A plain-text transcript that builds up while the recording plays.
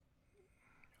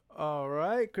All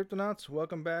right, Cryptonauts,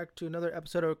 welcome back to another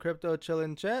episode of Crypto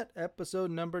Chillin' Chat, episode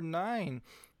number 9.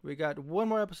 We got one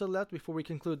more episode left before we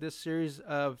conclude this series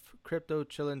of Crypto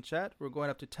Chillin' Chat. We're going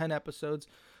up to 10 episodes,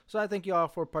 so I thank you all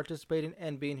for participating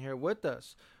and being here with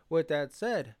us. With that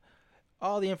said,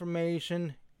 all the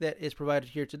information that is provided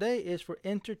here today is for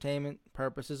entertainment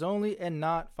purposes only and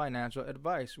not financial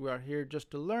advice. We are here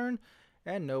just to learn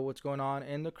and know what's going on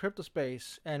in the crypto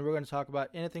space, and we're going to talk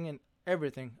about anything and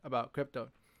everything about crypto.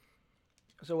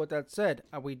 So with that said,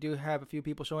 we do have a few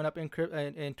people showing up in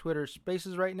Twitter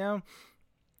Spaces right now.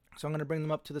 So I'm going to bring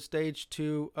them up to the stage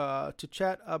to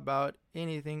chat about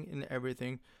anything and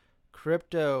everything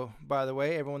crypto. By the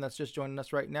way, everyone that's just joining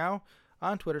us right now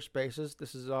on Twitter Spaces,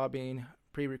 this is all being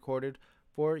pre-recorded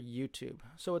for YouTube.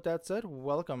 So with that said,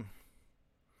 welcome.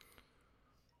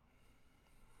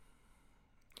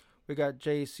 We got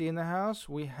JC in the house.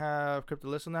 We have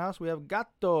CryptoList in the house. We have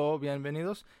Gato.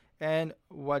 Bienvenidos. And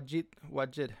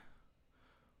Wajid.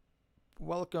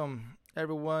 Welcome.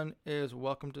 Everyone is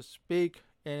welcome to speak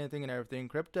anything and everything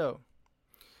crypto.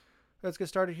 Let's get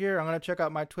started here. I'm going to check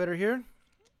out my Twitter here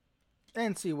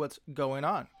and see what's going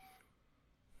on.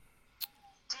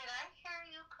 Did I hear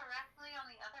you correctly on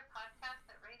the other podcast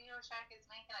that Radio Shack is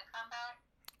making a comeback?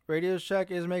 Radio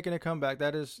Shack is making a comeback.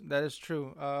 That is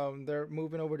true. They're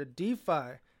moving over to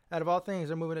DeFi. Out of all things,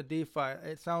 they're moving to DeFi.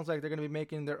 It sounds like they're going to be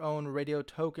making their own radio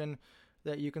token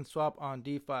that you can swap on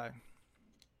DeFi.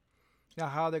 Now,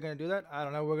 how they're going to do that, I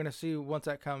don't know. We're going to see once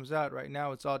that comes out. Right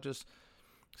now, it's all just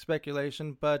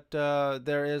speculation. But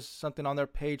there is something on their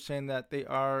page saying that they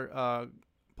are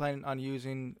planning on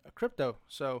using crypto.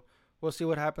 So we'll see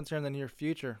what happens here in the near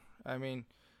future. I mean,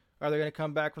 are they going to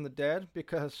come back from the dead?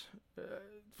 Because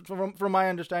from my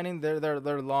understanding,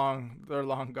 they're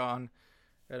long gone.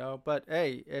 You know, but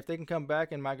hey, if they can come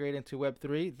back and migrate into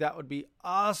Web3, that would be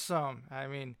awesome. I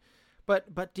mean,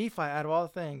 but DeFi, out of all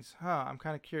things, I'm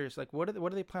kind of curious. Like, what do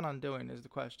they plan on doing? Is the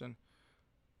question.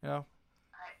 You know.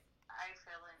 I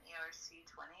feel an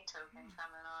ERC20 token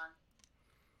coming on.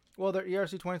 Well, their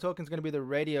ERC20 token is going to be the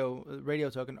radio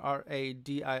token,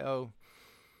 RADIO,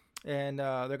 and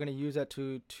they're going to use that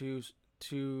to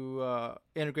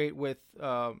integrate with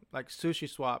like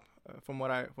SushiSwap, from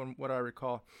what I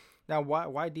recall. Now,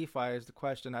 why DeFi is the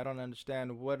question. I don't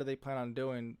understand. What do they plan on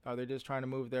doing? Are they just trying to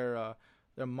move their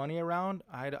money around?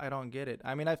 I don't get it.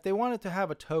 I mean, if they wanted to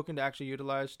have a token to actually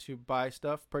utilize to buy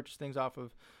stuff, purchase things off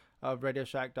of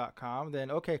RadioShack.com, then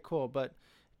okay, cool. But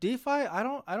DeFi, I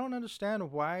don't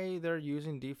understand why they're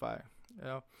using DeFi. You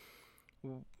know,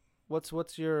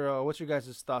 what's your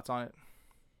guys' thoughts on it?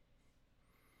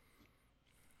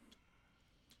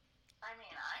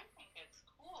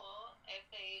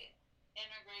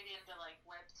 Into like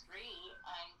Web3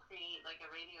 and create like a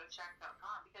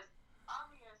RadioShack.com, because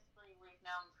obviously we've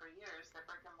known for years that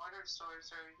brick and mortar stores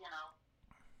are,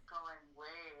 going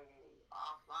way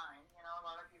offline. A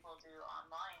lot of people do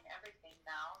online everything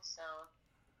now, so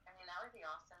I mean that would be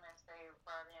awesome if they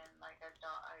brought in like a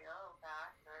 .io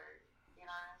back, or you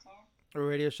know what I'm saying?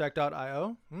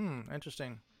 RadioShack.io?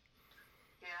 Interesting.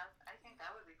 Yeah, I think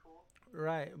that would be cool.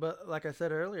 Right, but like I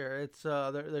said earlier, it's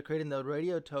they're creating the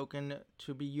radio token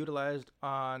to be utilized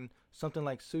on something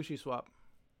like SushiSwap.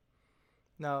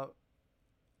 Now,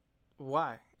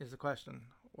 why is the question?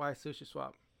 Why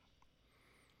SushiSwap?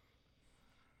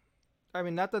 I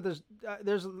mean, not that there's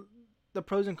the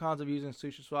pros and cons of using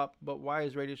SushiSwap, but why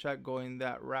is Radio Shack going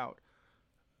that route?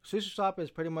 SushiSwap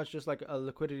is pretty much just like a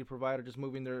liquidity provider, just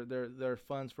moving their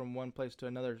funds from one place to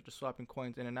another, just swapping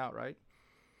coins in and out, right?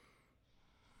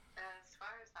 As far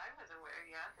as I was aware,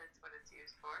 yeah, that's what it's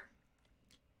used for.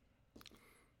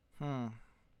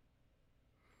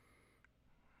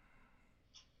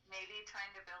 Maybe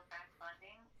trying to build back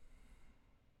funding?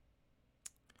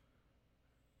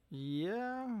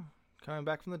 Yeah, coming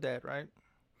back from the dead, right?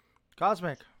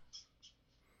 Cosmic,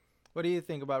 what do you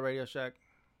think about Radio Shack?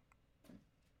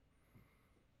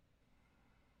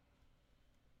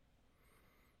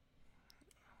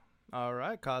 All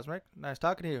right, Cosmic. Nice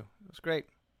talking to you. It was great.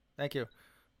 Thank you.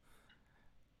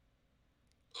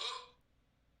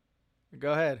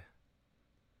 Go ahead.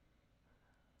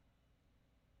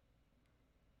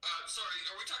 Sorry,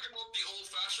 are we talking about the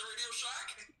old-fashioned Radio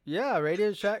Shack? Yeah,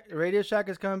 Radio Shack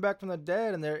is coming back from the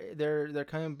dead, and they're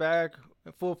coming back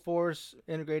full force,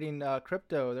 integrating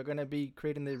crypto. They're going to be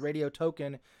creating the radio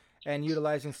token and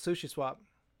utilizing SushiSwap. I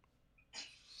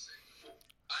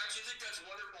actually think that's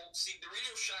wonderful. See, the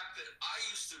Radio Shack that I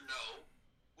used to know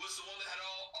was the one that had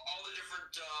all the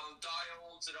different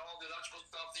diodes and all the electrical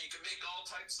stuff that you could make all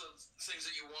types of things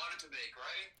that you wanted to make,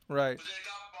 right? Right. But then it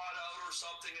got bought out or or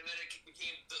something, and then it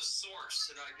became The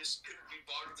Source, and I just couldn't be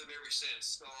bothered with them ever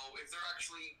since. So if they're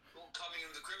actually coming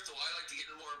into the crypto, I like to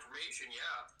get more information.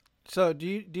 Yeah. So do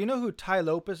you know who Ty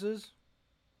Lopez is?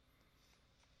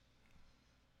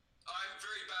 I'm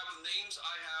very bad with names.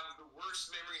 I have the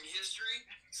worst memory in history,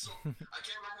 so I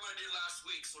can't remember what I did last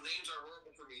week. So names are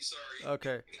horrible for me. Sorry.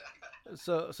 Okay.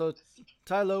 So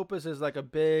Ty Lopez is like a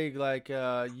big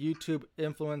YouTube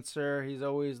influencer. He's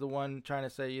always the one trying to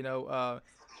say,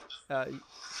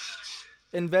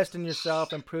 invest in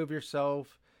yourself, improve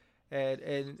yourself,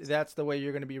 and that's the way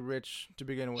you're going to be rich to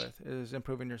begin with, is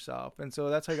improving yourself. And so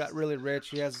that's how he got really rich.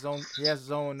 He has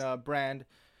his own brand,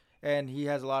 and he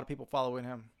has a lot of people following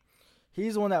him.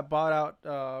 He's the one that bought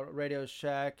out Radio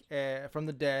Shack from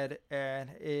the dead and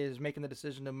is making the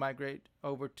decision to migrate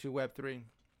over to Web3.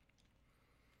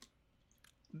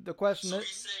 The question So is,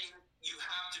 he's saying you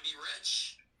have to be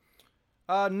rich?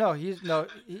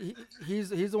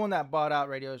 he's the one that bought out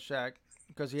Radio Shack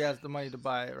because he has the money to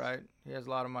buy it, right? He has a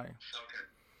lot of money. Okay.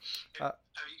 Have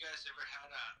you guys ever had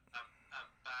a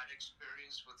bad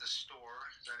experience with a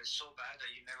store that is so bad that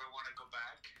you never want to go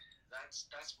back? That's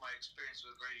my experience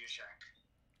with Radio Shack.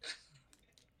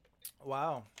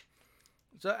 Wow.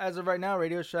 So as of right now,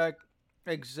 Radio Shack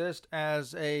exists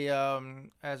as a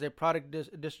product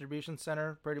distribution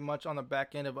center, pretty much on the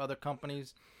back end of other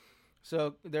companies.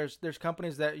 So there's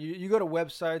companies that you go to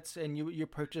websites and you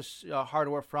purchase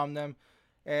hardware from them,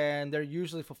 and they're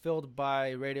usually fulfilled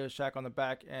by Radio Shack on the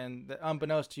back end.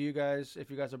 Unbeknownst to you guys,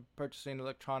 if you guys are purchasing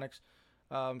electronics,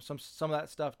 some of that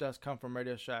stuff does come from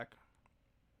Radio Shack.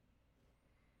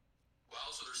 Wow,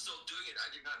 so they're still doing it. I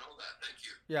did not know that. Thank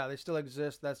you. Yeah, they still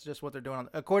exist. That's just what they're doing,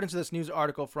 according to this news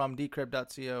article from decrypt.co.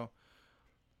 That's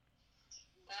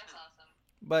awesome.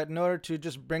 But in order to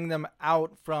just bring them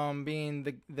out from being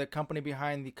the company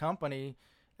behind the company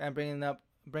and bringing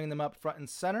them up front and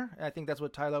center, I think that's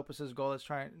what Ty Lopez's goal is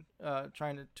trying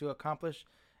to accomplish,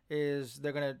 is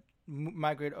they're going to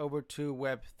migrate over to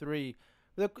Web3.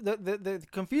 The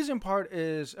confusing part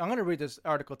is, I'm going to read this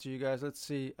article to you guys. Let's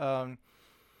see.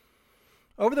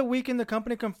 Over the weekend, the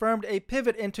company confirmed a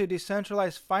pivot into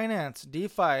decentralized finance,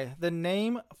 DeFi, the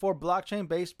name for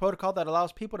blockchain-based protocol that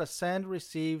allows people to send,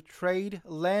 receive, trade,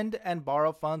 lend, and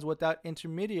borrow funds without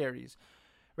intermediaries.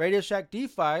 Radio Shack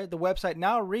DeFi, the website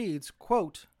now reads,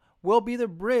 quote, will be the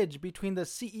bridge between the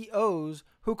CEOs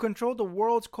who control the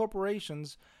world's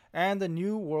corporations and the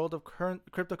new world of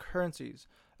cryptocurrencies.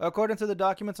 According to the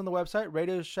documents on the website,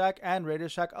 Radio Shack and Radio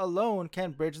Shack alone can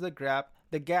bridge the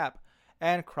gap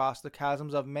and cross the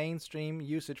chasms of mainstream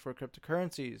usage for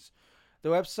cryptocurrencies. The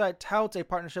website touts a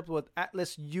partnership with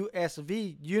Atlas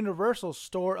USV, Universal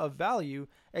Store of Value,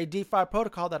 a DeFi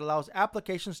protocol that allows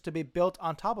applications to be built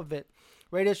on top of it.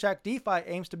 Radio Shack DeFi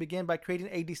aims to begin by creating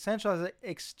a decentralized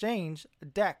exchange,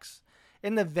 DEX,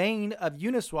 in the vein of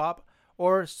Uniswap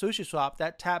or SushiSwap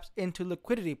that taps into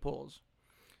liquidity pools.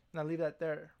 And I'll leave that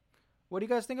there. What do you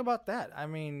guys think about that? I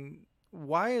mean,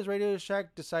 why is Radio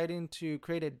Shack deciding to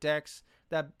create a DEX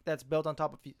that's built on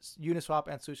top of Uniswap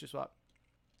and SushiSwap?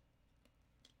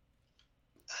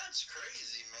 That's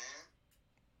crazy, man.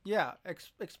 Yeah,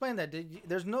 explain that.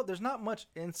 There's not much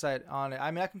insight on it.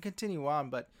 I mean, I can continue on,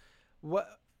 but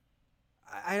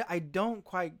I don't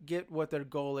quite get what their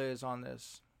goal is on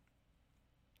this.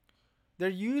 They're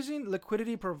using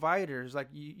liquidity providers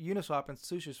like Uniswap and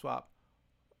SushiSwap,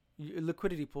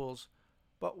 liquidity pools.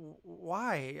 But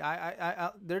why?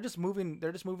 They're just moving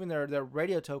their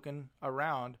radio token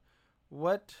around.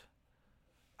 What?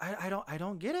 I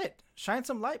don't get it. Shine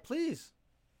some light, please.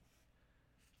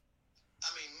 I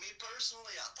mean, me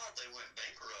personally, I thought they went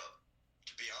bankrupt,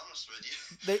 to be honest with you.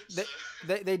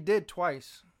 They did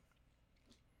twice.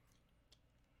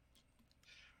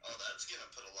 Oh, that's gonna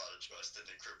put a lot of trust in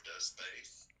the crypto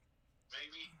space.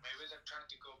 Maybe they're trying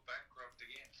to go bankrupt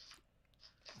again.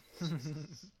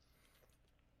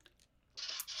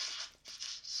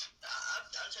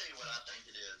 I'll tell you what I think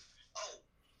it is. Oh,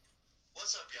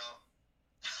 what's up, y'all?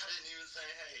 I didn't even say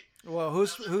hey. Well,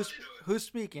 who's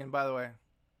speaking, by the way?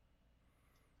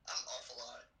 I'm Awful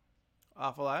Eye.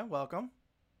 Awful Eye, welcome.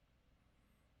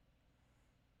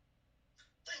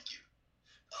 Thank you.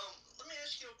 Let me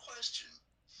ask you a question.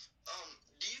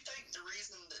 Do you think the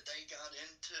reason that they got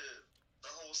into the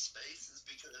whole space is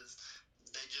because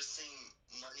they just seen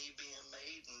money being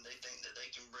made and they think that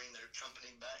they can bring their company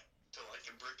back to like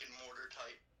a brick and mortar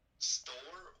type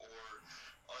store, or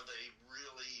are they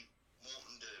really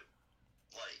wanting to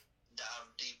like dive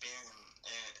deep in,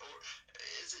 or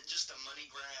is it just a money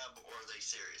grab, or are they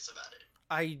serious about it?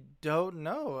 I don't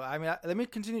know. I mean, let me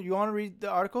continue. You want to read the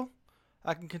article?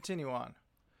 I can continue on.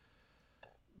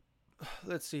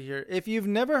 let's see here. If you've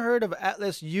never heard of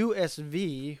Atlas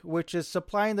USV, which is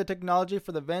supplying the technology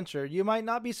for the venture, you might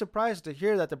not be surprised to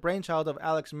hear that the brainchild of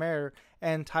Alex Mayer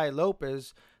and Tai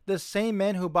Lopez, the same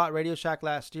men who bought Radio Shack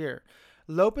last year.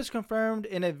 Lopez confirmed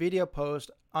in a video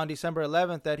post on December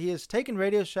 11th that he has taken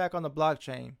Radio Shack on the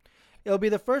blockchain. It'll be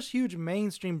the first huge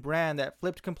mainstream brand that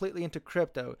flipped completely into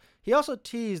crypto. He also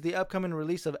teased the upcoming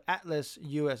release of Atlas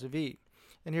USV.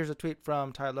 And here's a tweet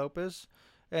from Tai Lopez.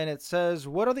 And it says,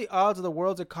 "What are the odds of the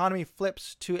world's economy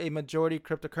flips to a majority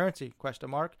cryptocurrency?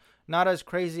 Not as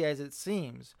crazy as it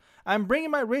seems. I'm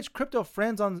bringing my rich crypto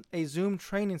friends on a Zoom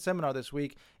training seminar this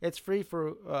week. It's free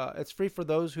for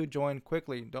those who join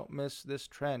quickly. Don't miss this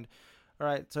trend." All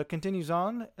right, so it continues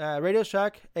on. Radio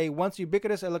Shack, a once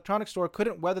ubiquitous electronics store,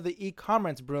 couldn't weather the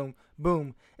e-commerce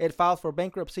boom. It filed for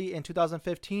bankruptcy in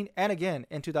 2015 and again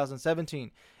in 2017.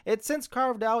 It's since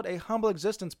carved out a humble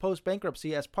existence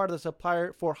post-bankruptcy as part of the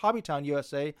supplier for Hobbytown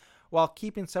USA while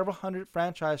keeping several hundred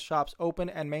franchise shops open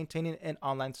and maintaining an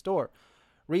online store.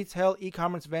 Retail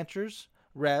e-commerce ventures,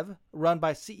 Rev, run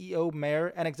by CEO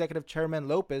Mayer and Executive Chairman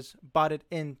Lopez, bought it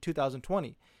in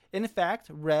 2020. In fact,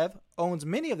 Rev owns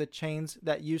many of the chains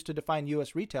that used to define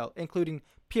U.S. retail, including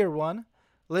Pier 1,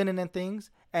 Linen & Things,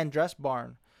 and Dress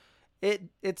Barn.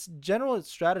 Its general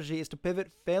strategy is to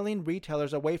pivot failing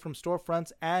retailers away from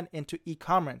storefronts and into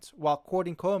e-commerce, while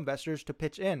courting co-investors to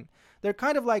pitch in. They're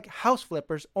kind of like house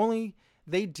flippers, only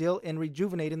they deal in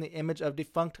rejuvenating the image of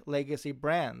defunct legacy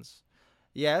brands.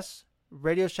 Yes,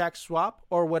 Radio Shack Swap,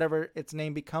 or whatever its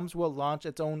name becomes, will launch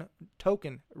its own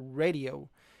token, Radio.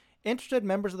 Interested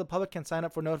members of the public can sign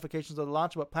up for notifications of the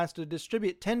launch, but plans to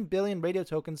distribute 10 billion radio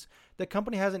tokens. The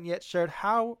company hasn't yet shared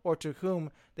how or to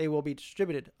whom they will be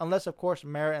distributed, unless, of course,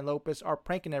 Mayer and Lopez are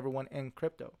pranking everyone in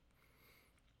crypto.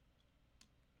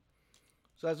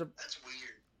 So that's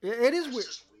weird. It is weird.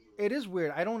 It is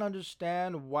weird. I don't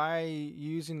understand why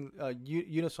using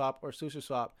Uniswap or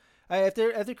SushiSwap. If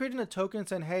they're creating a token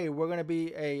saying, "Hey, we're going to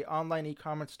be a online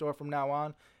e-commerce store from now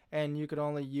on," and you could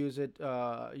only use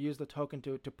the token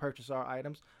to purchase our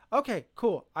items. Okay,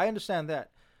 cool. I understand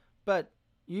that. But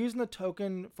using the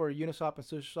token for Uniswap and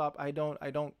SushiSwap, I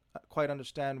don't quite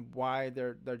understand why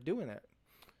they're doing it.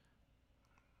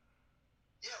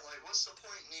 Yeah, like what's the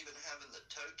point in even having the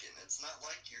token? It's not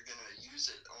like you're gonna use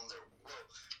it on their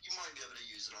you might be able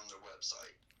to use it on their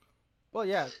website. Well,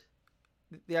 yeah.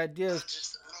 The idea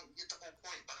is I don't get the whole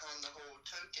point behind the whole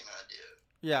token idea.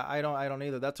 Yeah, I don't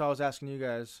either. That's why I was asking you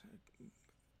guys.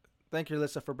 Thank you,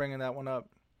 Alyssa, for bringing that one up.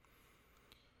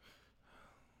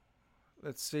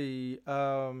 Let's see.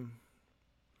 The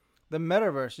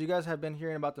metaverse. You guys have been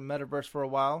hearing about the metaverse for a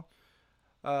while.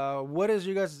 What is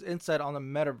you guys' insight on the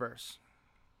metaverse?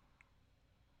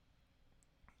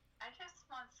 I just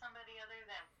want somebody other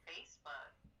than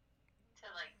Facebook to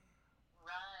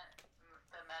run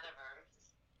the metaverse.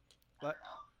 I don't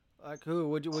know. Like who?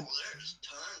 There's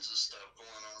tons of stuff going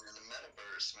on in the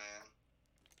metaverse, man.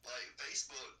 Like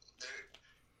Facebook,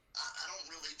 I don't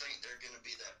really think they're going to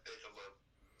be that big of a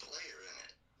player in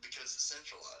it because it's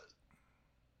centralized.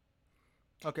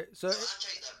 Okay, so I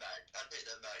take that back.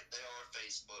 They are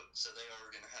Facebook, so they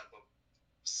are going to have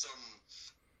some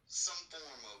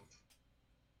form of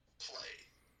play.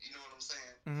 You know what I'm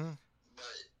saying? Mm-hmm.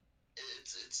 But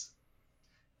it's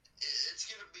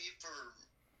going to be for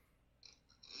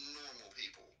normal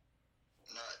people,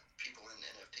 not people in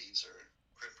NFTs or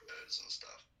cryptos and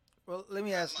stuff. Well, let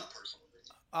me ask you,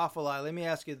 awful lot. Let me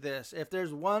ask you this: if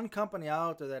there's one company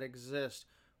out there that exists,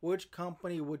 which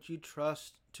company would you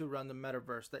trust to run the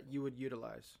metaverse that you would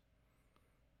utilize?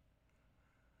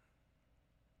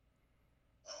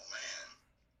 Oh man,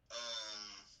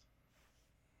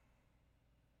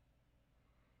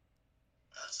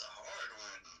 that's a hard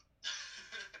one.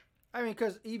 I mean,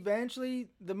 because eventually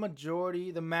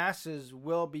the masses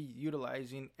will be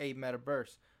utilizing a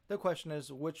metaverse. The question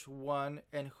is, which one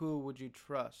and who would you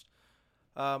trust?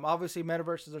 Obviously,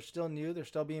 metaverses are still new. They're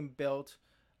still being built.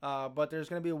 But there's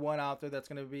going to be one out there that's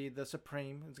going to be the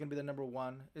supreme. It's going to be the number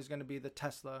one. It's going to be the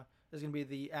Tesla. It's going to be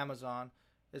the Amazon.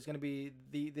 It's going to be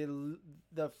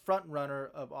the front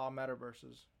runner of all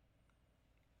metaverses.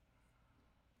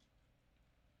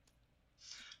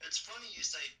 It's funny you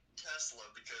say Tesla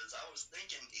because I was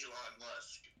thinking Elon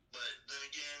Musk, but then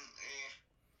again,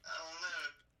 I don't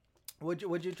know.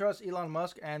 Would you trust Elon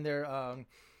Musk and their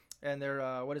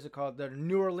what is it called? Their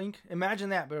Neuralink? Imagine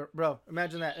that, bro.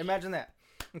 Imagine that.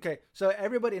 Okay, so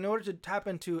everybody, in order to tap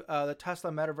into the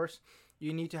Tesla metaverse,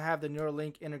 you need to have the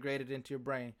Neuralink integrated into your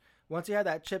brain. Once you have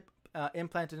that chip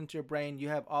implanted into your brain, you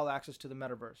have all access to the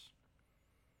metaverse.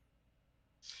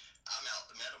 I'm out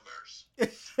the metaverse.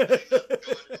 Ain't nothing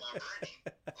going in my brain.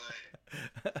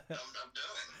 I'm done.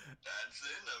 That's the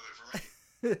end of it for me.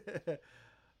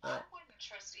 I wouldn't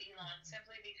trust Elon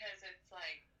simply because it's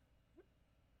like,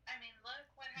 I mean, look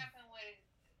what happened with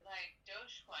like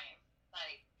Dogecoin.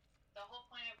 Like the whole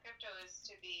point of crypto is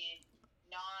to be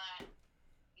not,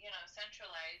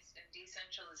 centralized and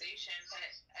decentralization. But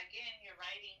again, you're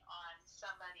riding on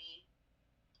somebody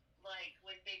like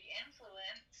with big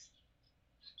influence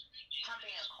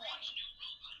pumping a coin.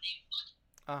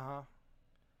 Uh-huh.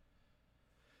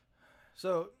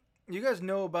 So you guys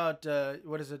know about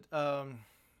what is it? What?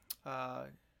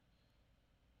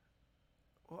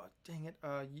 Dang it!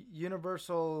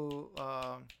 Universal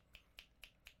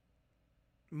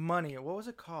money. What was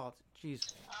it called?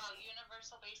 Jeez. Oh,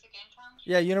 universal basic income.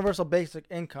 Yeah, universal basic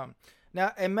income.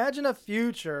 Now imagine a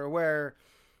future where,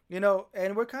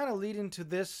 and we're kind of leading to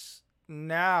this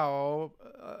now,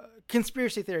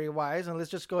 conspiracy theory wise, and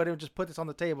let's just go ahead and just put this on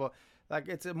the table, like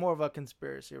it's more of a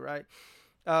conspiracy, right?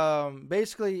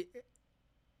 Basically,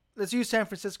 let's use San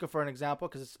Francisco for an example,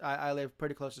 because I live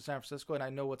pretty close to San Francisco and I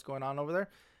know what's going on over there.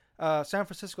 San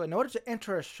Francisco, in order to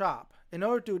enter a shop, in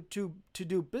order to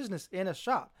do business in a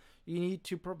shop, you need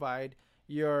to provide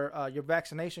your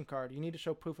vaccination card. You need to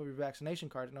show proof of your vaccination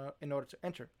card in order to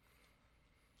enter.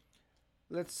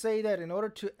 Let's say that in order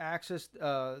to access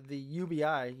the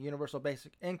UBI, Universal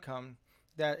Basic Income,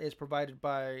 that is provided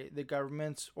by the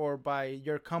governments or by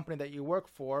your company that you work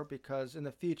for, because in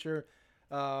the future,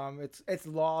 it's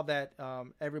law that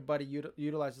everybody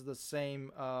utilizes the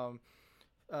same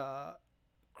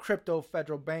crypto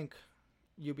federal bank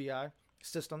UBI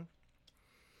system,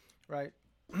 right?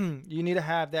 You need to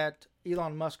have that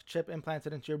Elon Musk chip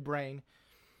implanted into your brain,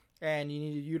 and you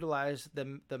need to utilize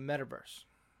the metaverse.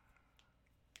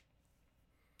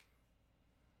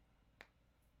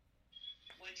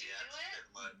 Would you do it?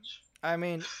 I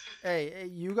mean, hey,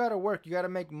 you gotta work. You gotta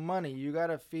make money. You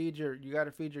gotta feed your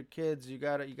kids. You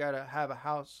gotta have a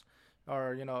house,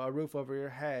 or a roof over your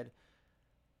head.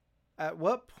 At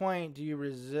what point do you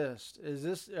resist?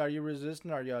 Are you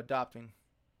resisting or are you adopting?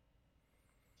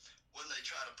 When they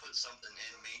try to put something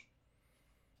in me.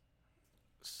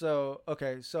 So,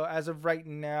 okay, so as of right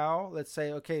now, let's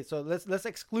say, okay, so let's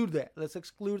exclude that. Let's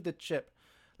exclude the chip.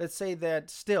 Let's say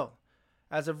that still,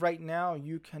 as of right now,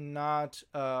 you cannot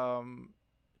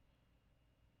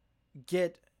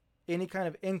get any kind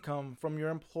of income from your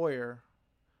employer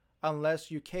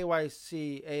unless you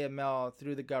KYC AML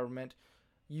through the government,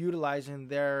 utilizing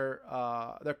their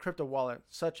crypto wallet,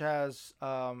 such as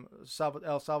El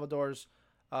Salvador's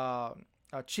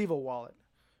Chivo wallet,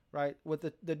 right? With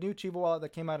the new Chivo wallet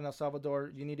that came out in El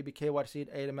Salvador, you need to be KYC'd,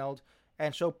 AML'd,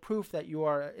 and show proof that you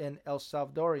are an El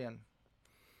Salvadorian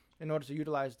in order to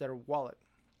utilize their wallet.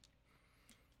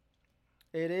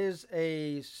 It is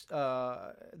you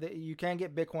can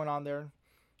get Bitcoin on there.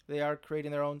 They are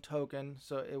creating their own token,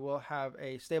 so it will have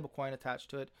a stable coin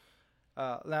attached to it.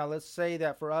 Now, let's say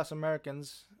that for us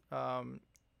Americans,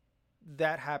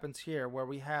 that happens here, where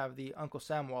we have the Uncle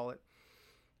Sam wallet,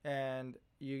 and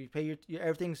you pay your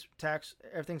everything's taxed,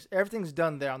 everything's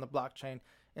done there on the blockchain.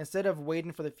 Instead of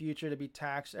waiting for the future to be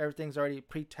taxed, everything's already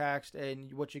pre-taxed,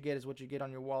 and what you get is what you get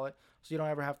on your wallet. So you don't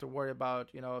ever have to worry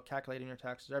about calculating your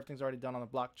taxes. Everything's already done on the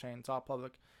blockchain. It's all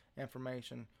public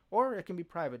information, or it can be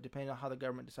private depending on how the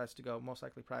government decides to go. Most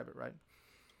likely private, right?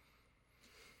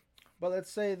 But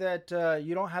let's say that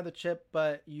you don't have the chip,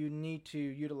 but you need to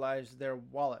utilize their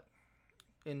wallet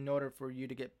in order for you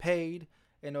to get paid,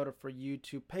 in order for you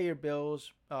to pay your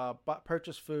bills,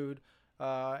 purchase food,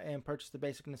 and purchase the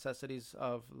basic necessities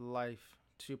of life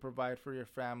to provide for your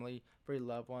family, for your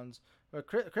loved ones. But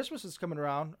Christmas is coming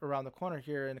around the corner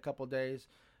here in a couple of days.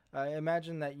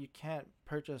 Imagine that you can't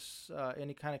purchase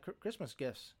any kind of Christmas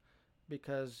gifts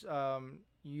because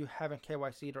you haven't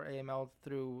KYC'd or AML'd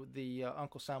through the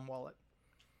Uncle Sam wallet.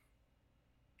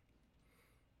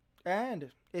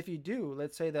 And if you do,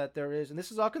 let's say that there is, and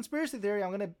this is all conspiracy theory,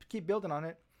 I'm going to keep building on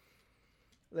it.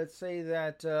 Let's say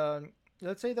that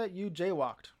you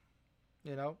jaywalked.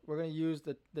 We're going to use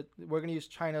we're going to use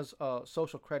China's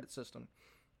social credit system.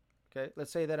 Okay,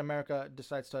 let's say that America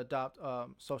decides to adopt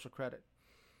social credit.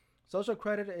 Social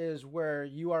credit is where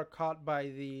you are caught by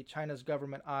the China's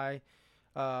government eye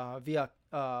via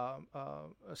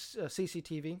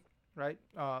CCTV, right?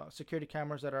 Security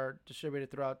cameras that are distributed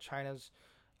throughout China's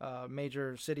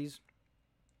major cities,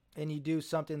 and you do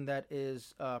something that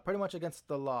is pretty much against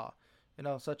the law,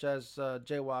 such as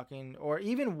jaywalking, or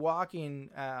even walking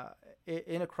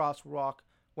in a crosswalk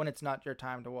when it's not your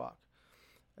time to walk.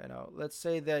 Let's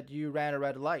say that you ran a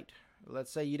red light.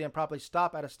 Let's say you didn't properly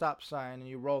stop at a stop sign and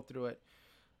you rolled through it.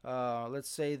 Let's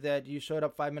say that you showed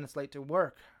up 5 minutes late to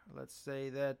work. Let's say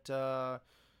that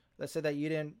let's say that you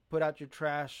didn't put out your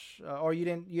trash, or you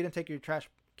didn't take your trash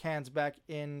cans back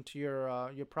into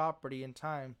your property in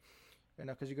time,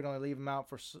 because you can only leave them out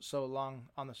for so long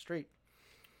on the street,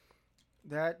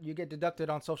 that you get deducted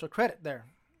on social credit there.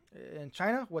 In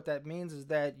China, what that means is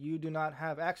that you do not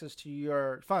have access to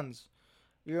your funds.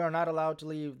 You are not allowed to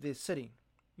leave the city.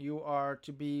 You are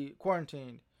to be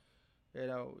quarantined.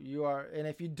 You are, and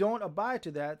if you don't abide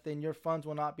to that, then your funds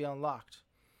will not be unlocked.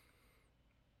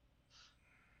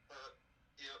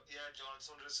 Yeah, John, it's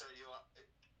under say you are,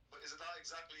 but is it that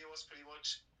exactly what's pretty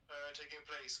much taking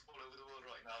place all over the world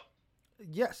right now?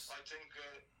 Yes. I think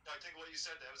what you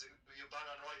said there was you bang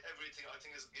on right. Everything I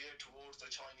think is geared towards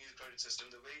the Chinese credit system.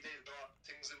 The way they've got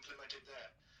things implemented there,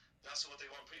 that's what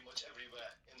they want pretty much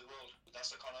everywhere in the world.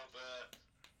 That's the kind of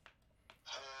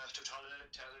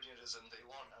totalitarianism they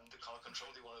want and the kind of control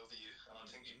they want over you. And I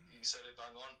think you said it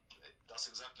bang on.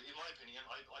 That's exactly, in my opinion,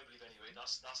 I believe anyway,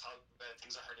 that's how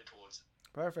things are headed towards.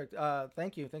 Perfect.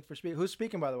 Thank you. Thanks for speaking. Who's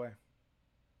speaking, by the way?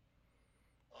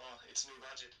 It's me,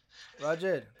 Rajid.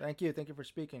 Rajid. Thank you. Thank you for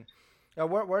speaking.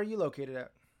 Where are you located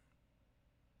at?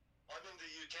 I'm in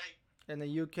the UK. In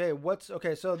the UK.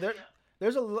 Okay? So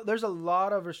there's a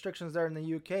lot of restrictions there in the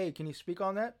UK. Can you speak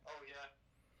on that? Oh yeah.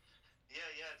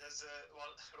 There's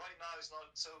well, right now it's not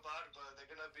so bad, but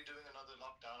they're gonna be doing another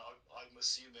lockdown. I'm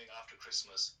assuming after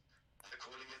Christmas. They're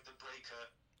calling it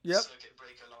the circuit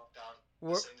breaker lockdown.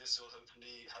 They're saying this will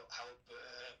hopefully help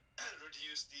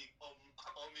reduce the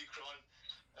Omicron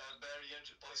variant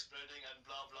by spreading and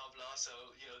blah blah blah. So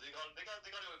they got it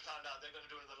planned out. They're gonna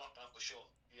do another lockdown for sure.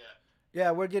 Yeah.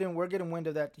 Yeah, we're getting wind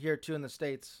of that here too in the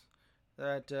States.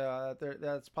 That's a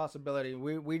possibility.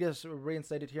 We just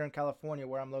reinstated here in California,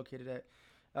 where I'm located at,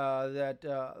 that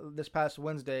this past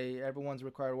Wednesday everyone's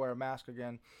required to wear a mask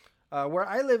again. Where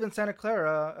I live in Santa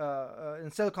Clara,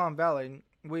 in Silicon Valley,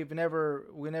 we've never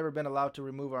been allowed to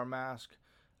remove our mask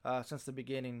since the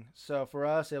beginning. So for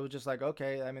us, it was just like,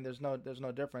 okay. I mean, there's no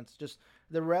difference. Just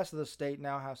the rest of the state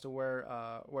now has to wear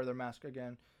their mask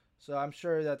again. So I'm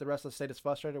sure that the rest of the state is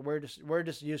frustrated. We're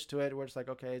just used to it. We're just like,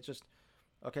 okay, it's just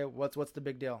okay. What's the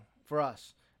big deal for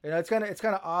us? It's kind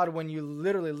of odd when you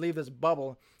literally leave this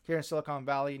bubble here in Silicon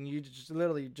Valley and you just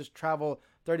literally just travel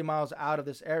 30 miles out of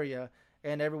this area.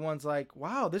 And everyone's like,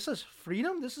 wow, this is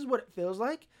freedom? This is what it feels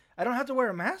like? I don't have to wear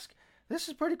a mask? This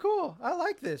is pretty cool. I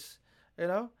like this,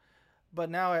 But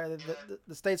now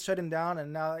the state's shutting down,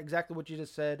 and now exactly what you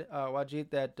just said, Wajid,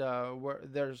 that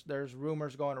there's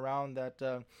rumors going around that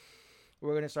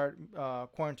we're going to start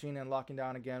quarantining and locking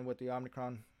down again with the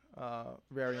Omicron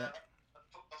variant.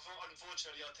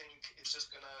 Unfortunately, I think it's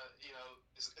just going to,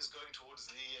 is going towards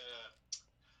the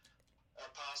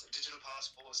digital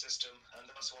passport system, and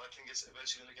that's what I think it's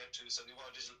eventually going to get to. So they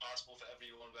want a digital passport for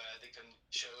everyone where they can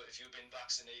show if you've been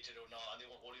vaccinated or not, and they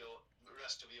want all your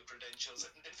rest of your credentials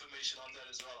and information on there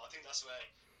as well. I think that's where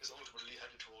it's ultimately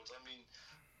headed towards. I mean,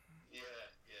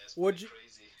 it's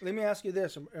crazy. Let me ask you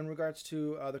this in regards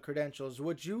to the credentials.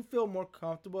 Would you feel more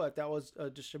comfortable if that was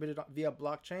distributed via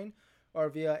blockchain or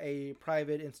via a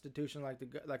private institution like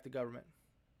the government?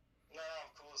 No,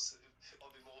 of course,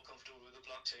 I'll be more comfortable with the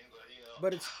blockchain,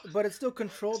 But it's still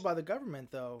controlled by the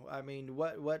government, though. I mean,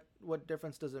 what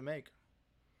difference does it make?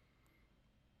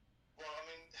 Well, I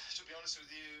mean, to be honest with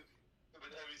you,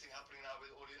 with everything happening now, with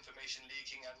all the information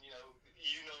leaking, and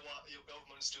what your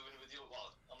government's doing with your,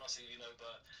 well, I'm not saying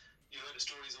but you heard the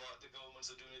stories of what the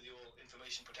governments are doing with your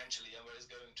information potentially and where it's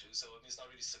going to. So I mean, it's not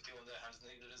really secure in their hands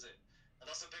neither, is it? And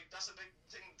that's a big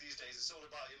thing these days. It's all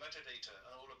about your metadata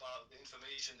and all about the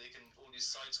information all these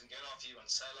sites can get off you and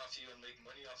sell off you and make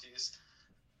money off you.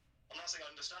 I'm not saying I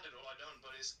understand it all, I don't,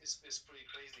 but it's pretty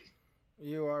crazy.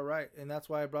 You are right, and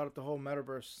that's why I brought up the whole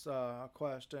metaverse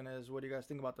question. Is what do you guys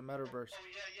think about the metaverse? Oh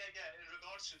yeah. In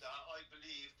regards to that, I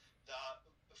believe that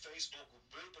Facebook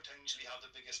will potentially have the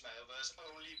biggest metaverse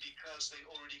only because they've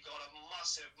already got a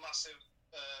massive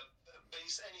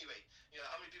base anyway.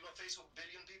 How many people on Facebook?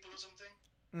 Billion people or something?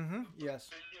 Mm-hmm.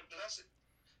 Yes. Billion plus.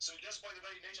 So just by the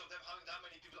very nature of them having that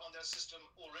many people on their system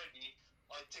already,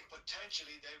 I think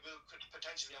potentially they could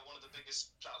potentially have one of the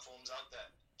biggest platforms out there.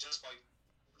 Just by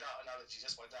that analogy,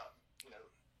 just by that,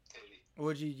 clearly.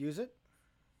 Would you use it?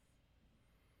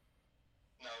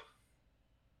 No.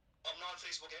 I'm not on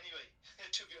Facebook anyway.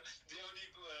 The only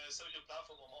social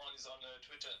platform I'm on is on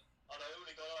Twitter, and I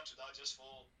only got onto that just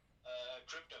for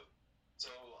crypto. So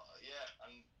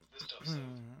and this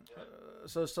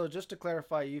stuff. So just to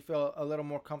clarify, you feel a little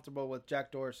more comfortable with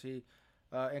Jack Dorsey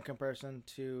in comparison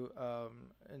to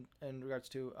in regards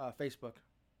to Facebook.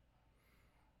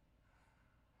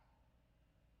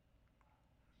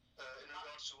 In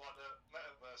regards regards to what the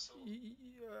metaverse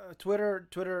or...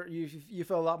 Twitter, you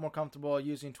feel a lot more comfortable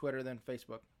using Twitter than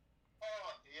Facebook.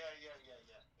 Oh, yeah,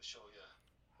 for sure, yeah.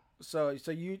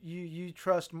 So you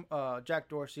trust Jack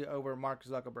Dorsey over Mark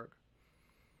Zuckerberg?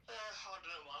 I don't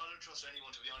know, man. I don't trust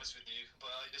anyone, to be honest with you.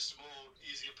 But it's a more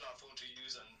easier platform to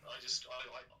use, and I've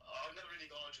never really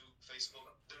gone onto Facebook.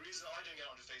 The reason I didn't get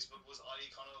onto Facebook was I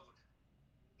kind of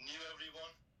knew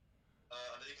everyone.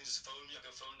 And they can just phone me. I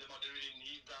can phone them. I didn't really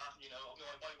need that, you know. I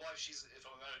mean, my wife, she's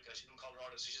from America. She's from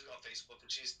Colorado, so she's got Facebook, and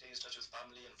she's stays in touch with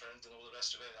family and friends and all the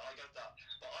rest of it. I get that,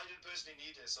 but I didn't personally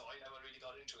need it, so I never really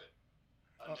got into it.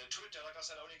 And Twitter, like I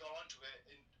said, I only got onto it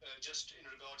just in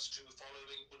regards to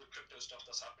following all the crypto stuff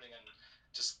that's happening and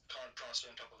just trying to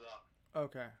stay on top of that.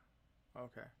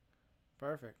 Okay,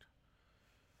 perfect.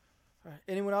 All right.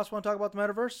 Anyone else want to talk about the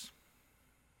metaverse?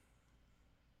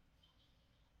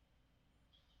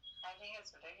 I think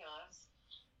it's ridiculous.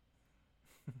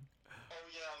 Oh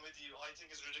yeah, I'm with you. I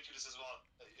think it's ridiculous as well.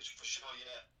 It's for sure,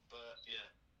 yeah. But yeah.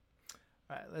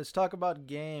 All right, let's talk about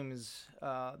games.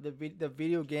 The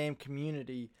video game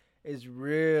community is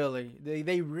really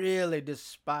they really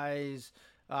despise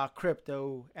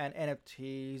crypto and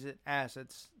NFTs and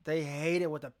assets. They hate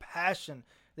it with a passion.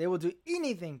 They will do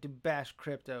anything to bash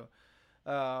crypto.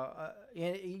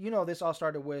 This all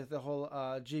started with the whole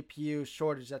GPU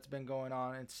shortage that's been going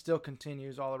on and still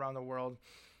continues all around the world.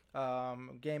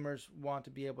 Gamers want to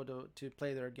be able to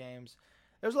play their games.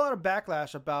 There's a lot of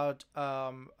backlash about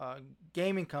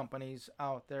gaming companies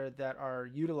out there that are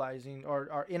utilizing or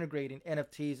are integrating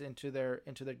NFTs into their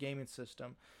gaming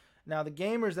system. Now, the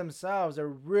gamers themselves are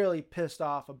really pissed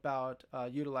off about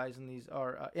utilizing these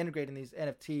or integrating these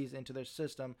NFTs into their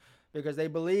system because they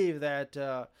believe that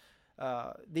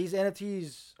these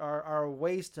NFTs are a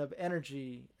waste of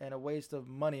energy and a waste of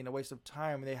money and a waste of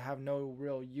time. They have no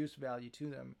real use value to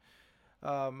them.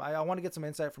 I want to get some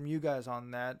insight from you guys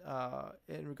on that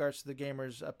in regards to the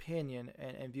gamers' opinion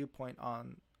and viewpoint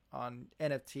on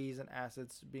NFTs and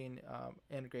assets being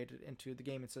integrated into the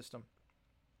gaming system.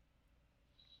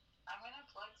 I'm going to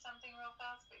plug something real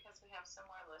fast because we have some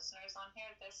more listeners on here.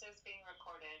 This is being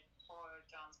recorded for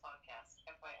John's podcast,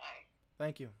 FYI.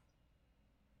 Thank you.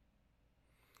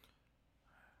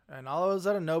 And all of a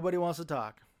sudden, nobody wants to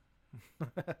talk. I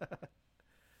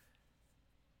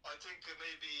think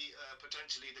maybe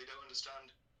potentially they don't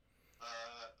understand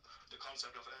the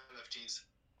concept of NFTs.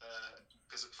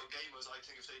 Because for gamers, I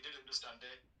think if they did understand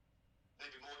it,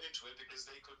 they'd be more into it because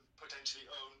they could potentially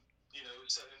own,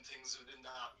 certain things within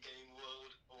that game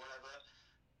world or whatever,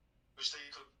 which they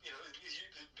could, be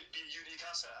a unique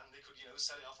asset and they could,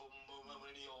 sell it off for more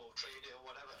money or trade it or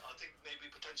whatever. I think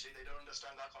maybe potentially they don't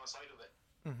understand that kind of side of it.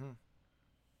 Mm-hmm.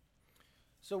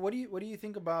 So what do you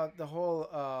think about the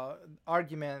whole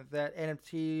argument that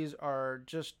NFTs are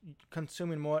just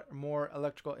consuming more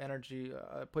electrical energy,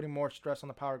 putting more stress on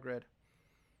the power grid?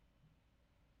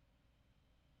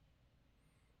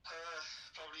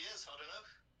 Probably is. I don't know.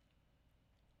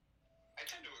 I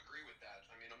tend to agree with that.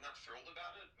 I mean, I'm not thrilled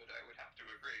about it, but I would have to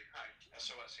agree. Hi,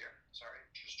 SOS here. Sorry,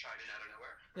 just chiming in out of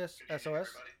nowhere. Yes, Good evening,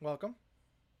 SOS. everybody. Welcome.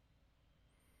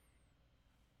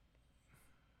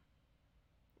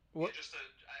 What? Yeah,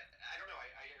 I don't know.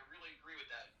 I really agree with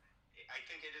that. I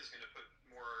think it is going to put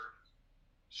more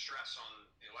stress on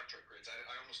the electric grids.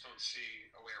 I almost don't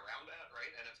see a way around that,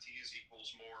 right? NFTs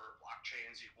equals more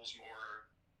blockchains equals more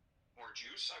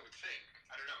juice, I would think.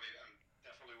 I don't know. Maybe I'm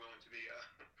definitely willing to be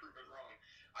proven wrong.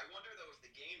 I wonder, though, if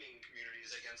the gaming community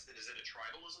is against it. Is it a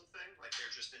tribalism thing? Like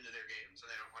they're just into their games and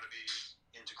they don't want to be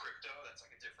into crypto? That's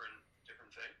like a different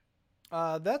thing?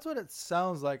 That's what it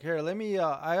sounds like. Here, let me.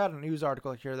 I got a news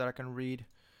article here that I can read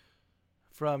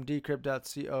from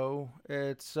decrypt.co.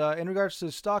 It's in regards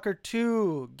to Stalker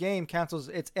 2 game cancels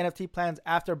its NFT plans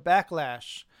after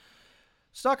backlash.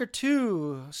 Stalker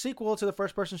 2, sequel to the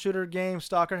first-person shooter game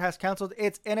Stalker, has canceled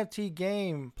its NFT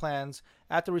game plans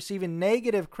after receiving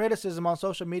negative criticism on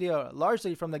social media,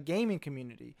 largely from the gaming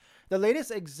community. The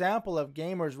latest example of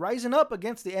gamers rising up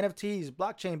against the NFTs,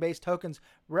 blockchain-based tokens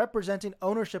representing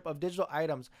ownership of digital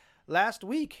items. Last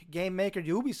week, game maker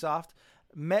Ubisoft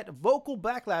met vocal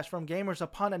backlash from gamers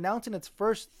upon announcing its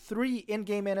first 3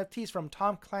 in-game NFTs from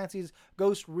Tom Clancy's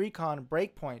Ghost Recon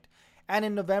Breakpoint. And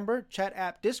in November, chat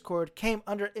app Discord came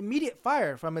under immediate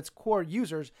fire from its core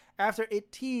users after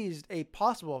it teased a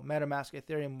possible MetaMask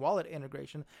Ethereum wallet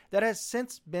integration that has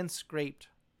since been scraped.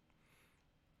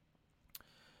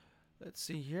 Let's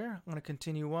see here. I'm going to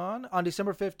continue on. On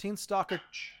December 15th, Stalker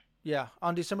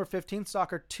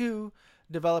 2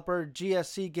 developer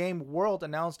GSC Game World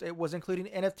announced it was including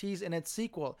NFTs in its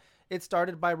sequel. It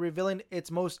started by revealing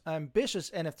its most ambitious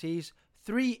NFTs,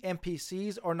 3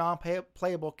 NPCs or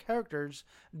non-playable characters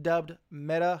dubbed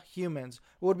meta-humans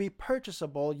would be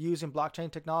purchasable using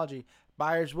blockchain technology.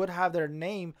 Buyers would have their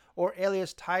name or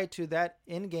alias tied to that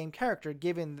in-game character,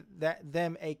 giving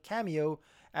them a cameo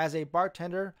as a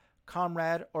bartender,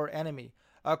 comrade, or enemy.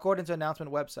 According to the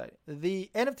announcement website,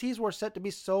 the NFTs were set to be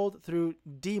sold through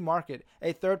DMarket,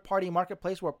 a third-party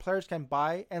marketplace where players can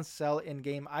buy and sell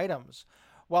in-game items.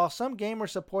 While some gamers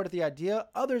supported the idea,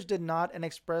 others did not and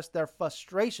expressed their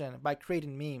frustration by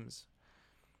creating memes.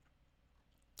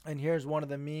 And here's one of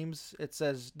the memes. It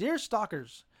says, "Dear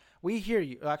stalkers, we hear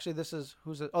you." Actually, this is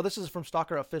this is from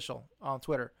Stalker Official on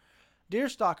Twitter. "Dear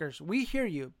stalkers, we hear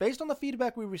you. Based on the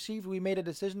feedback we received, we made a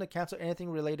decision to cancel anything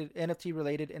related NFT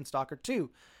related in Stalker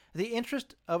 2. The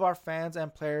interest of our fans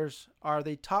and players are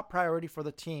the top priority for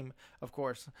the team, of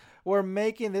course. We're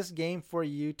making this game for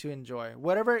you to enjoy.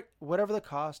 Whatever the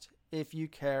cost, if you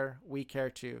care, we care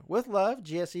too. With love,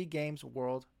 GSE Games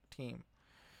World Team."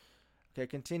 Okay,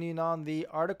 continuing on the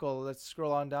article, let's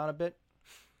scroll on down a bit.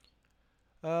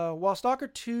 While Stalker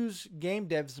 2's game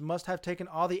devs must have taken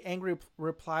all the angry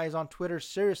replies on Twitter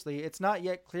seriously, it's not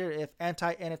yet clear if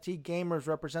anti-NFT gamers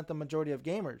represent the majority of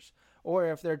gamers, or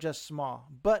if they're just small,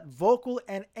 but vocal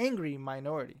and angry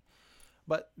minority.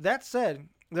 But that said,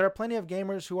 there are plenty of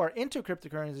gamers who are into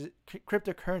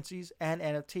cryptocurrencies and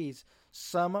NFTs.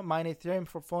 Some mine Ethereum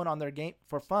for fun on their gaming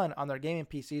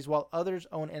PCs, while others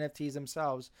own NFTs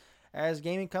themselves. As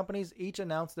gaming companies each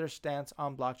announce their stance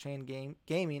on blockchain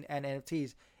gaming and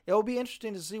NFTs, it will be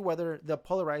interesting to see whether the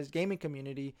polarized gaming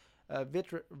community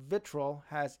vitriol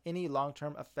has any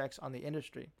long-term effects on the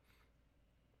industry.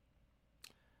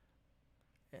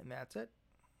 And that's it.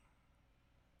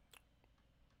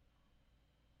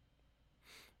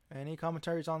 Any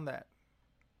commentaries on that?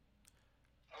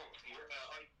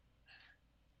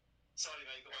 Sorry,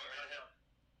 mate. Go right ahead.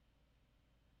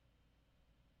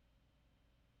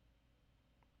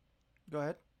 Go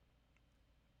ahead.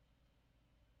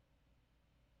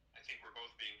 I think we're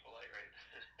both being polite, right?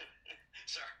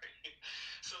 Sorry.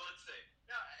 So let's say,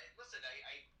 no, listen,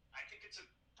 I think it's a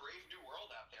brave new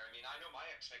world out there. I mean, I know my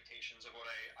expectations of what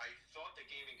I thought the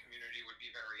gaming community would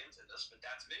be very into this, but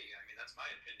that's me. I mean, that's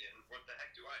my opinion. What the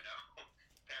heck do I know?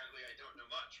 Apparently, I don't know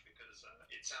much because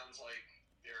it sounds like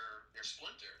they're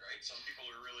splintered, right? Some people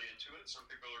are really into it, some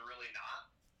people are really not.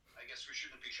 I guess we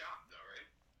shouldn't be shocked, though, right?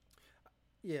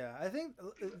 Yeah, I think.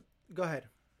 Go ahead.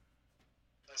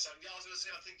 So, yeah, I was going to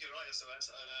say, I think you're right, SOS.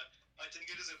 I think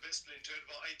it is a bit splintered,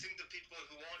 but I think the people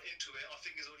who aren't into it, I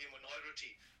think is only a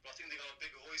minority. But I think they got a big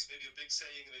voice, maybe a big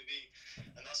saying, maybe,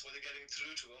 and that's why they're getting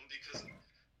through to them. Because,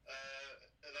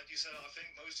 like you said, I think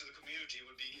most of the community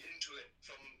would be into it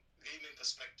from gaming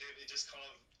perspective. It just kind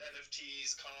of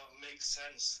NFTs kind of makes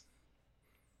sense.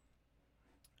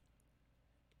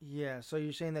 Yeah, so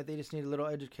you're saying that they just need a little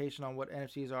education on what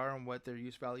NFTs are and what their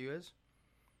use value is?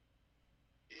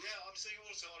 Yeah, I'm saying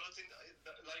also, I don't think,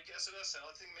 like SOS said,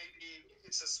 I think maybe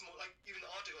it's a small, like even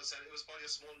the article said it was probably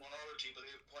a small minority, but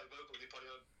they're quite vocal, they probably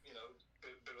have,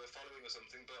 bit of a following or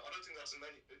something, but I don't think that's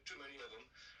too many of them.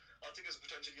 I think it's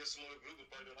potentially a smaller group who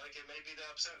probably don't like it. Maybe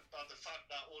they're upset about the fact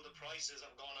that all the prices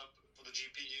have gone up for the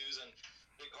GPUs and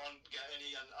they can't get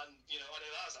any, and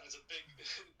it has, and it's a big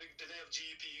delay of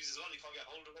GPUs as well. You can't get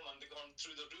hold of them, and they've gone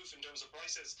through the roof in terms of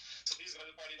prices. So these guys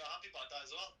are probably not happy about that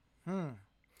as well.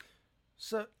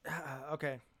 So,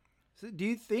 okay. So do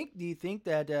you think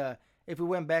that if we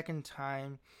went back in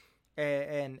time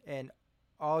and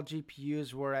all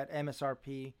GPUs were at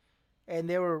MSRP and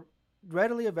they were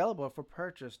readily available for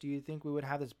purchase, do you think we would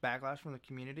have this backlash from the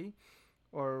community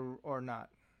or not?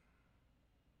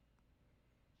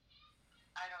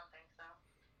 I don't think so.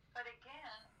 But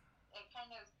again, it kind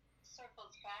of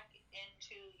circles back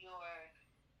into your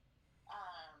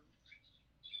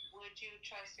would you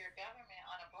trust your government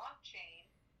on a blockchain?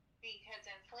 Because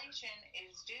inflation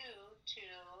is due to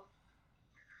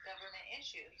government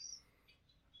issues.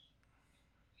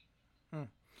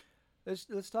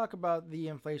 Let's talk about the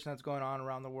inflation that's going on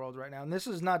around the world right now. And this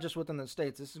is not just within the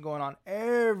States. This is going on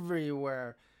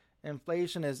everywhere.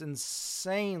 Inflation is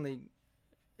insanely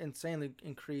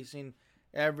increasing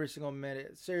every single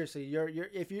minute. Seriously,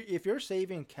 if you're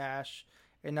saving cash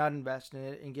and not investing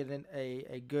it and getting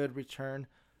a good return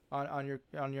on your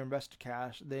invested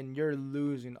cash, then you're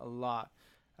losing a lot.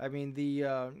 I mean, the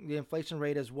inflation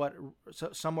rate is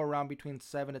somewhere around between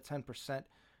 7 to 10%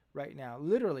 right now.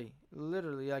 Literally,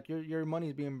 like your money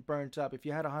is being burnt up. If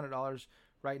you had $100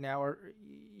 right now, or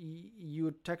you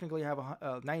would technically have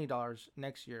 $90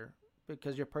 next year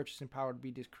because your purchasing power would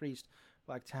be decreased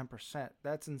by like 10%.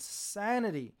 That's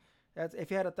insanity. That's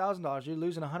if you had $1,000, you're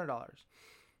losing $100.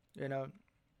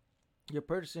 your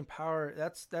purchasing power.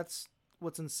 That's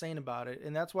what's insane about it,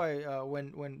 and that's why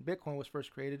when Bitcoin was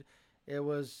first created, it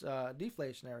was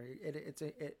deflationary.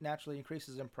 It naturally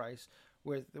increases in price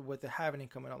with the halving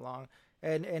coming along,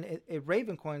 and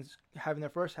Ravencoin's having their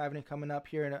first halving coming up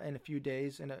here in a few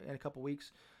days, in a couple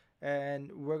weeks,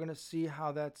 and we're gonna see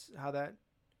how that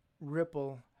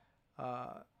Ripple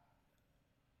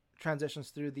transitions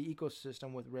through the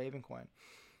ecosystem with Ravencoin.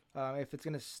 If it's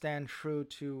going to stand true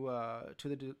to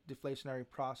the deflationary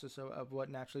process of what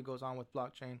naturally goes on with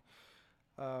blockchain.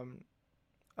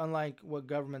 Unlike what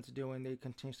government's doing, they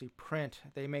continuously print.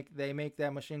 They make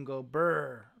that machine go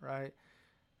brr, right,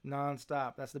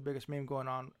 nonstop. That's the biggest meme going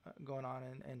on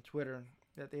in Twitter,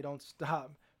 that they don't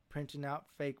stop printing out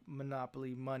fake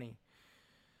monopoly money.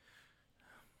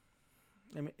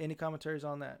 Any commentaries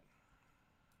on that?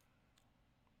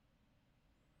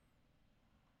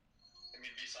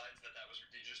 Besides that was,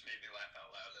 you just made me laugh out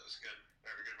loud. That was good.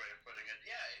 Very good way of putting it.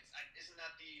 Yeah, isn't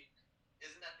that the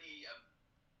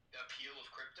appeal of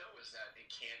crypto? Is that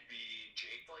it can't be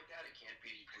jaked like that? It can't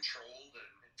be controlled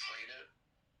and inflated.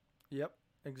 Yep,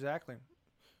 exactly.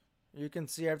 You can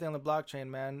see everything on the blockchain,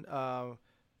 man.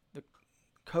 The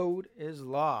code is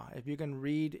law. If you can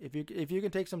read, if you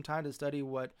can take some time to study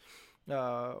what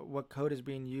code is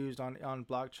being used on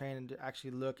blockchain, and to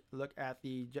actually look at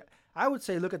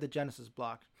look at the Genesis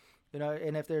block,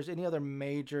 and if there's any other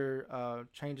major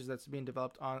changes that's being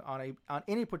developed on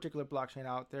any particular blockchain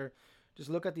out there, just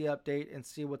look at the update and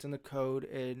see what's in the code,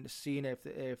 and seeing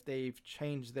if they've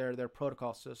changed their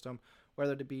protocol system,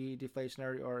 whether to be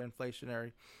deflationary or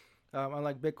inflationary.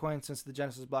 Unlike Bitcoin, since the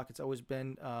Genesis block, it's always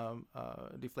been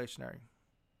deflationary.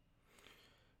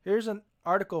 Here's an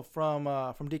article from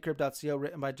Decrypt.co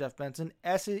written by Jeff Benson.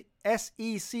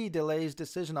 SEC delays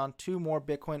decision on 2 more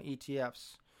Bitcoin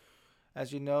ETFs.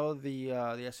 As you know,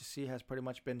 the SEC has pretty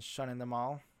much been shunning them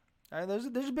all.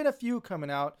 There's been a few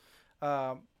coming out,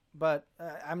 but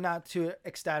I'm not too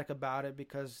ecstatic about it,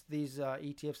 because these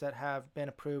ETFs that have been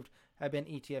approved have been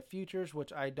ETF futures,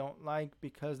 which I don't like,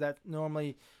 because that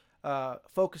normally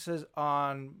focuses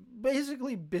on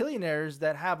basically billionaires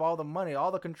that have all the money,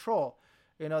 all the control.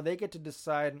 They get to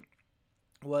decide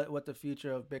what the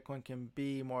future of Bitcoin can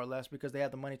be, more or less, because they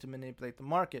have the money to manipulate the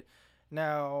market.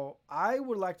 Now, I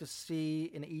would like to see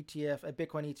a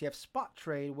Bitcoin ETF spot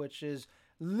trade, which is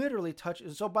literally touch.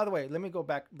 So, by the way, let me go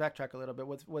backtrack a little bit.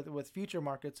 With future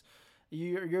markets,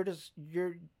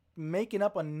 you're making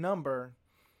up a number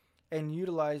and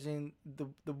utilizing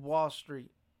the Wall Street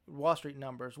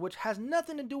numbers, which has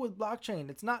nothing to do with blockchain.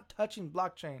 It's not touching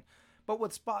blockchain. But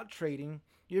with spot trading,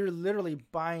 you're literally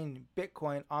buying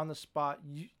Bitcoin on the spot,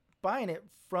 buying it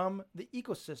from the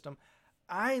ecosystem.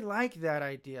 I like that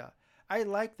idea. I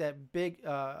like that big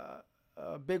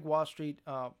Wall Street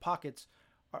pockets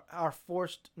are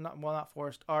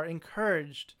are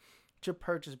encouraged to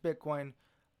purchase Bitcoin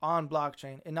on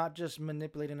blockchain, and not just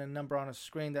manipulating a number on a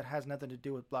screen that has nothing to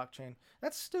do with blockchain.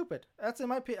 That's stupid. That's in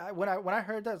my opinion. When I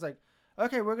heard that, I was like,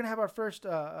 okay, we're gonna have our first.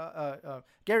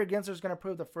 Gary Gensler's gonna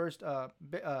approve the first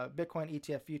Bitcoin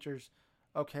ETF futures.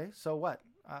 Okay, so what?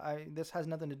 This has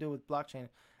nothing to do with blockchain.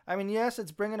 I mean, yes,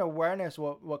 it's bringing awareness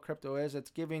what crypto is.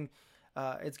 It's giving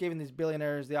these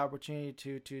billionaires the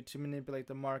opportunity to manipulate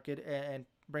the market and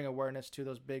bring awareness to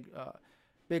those big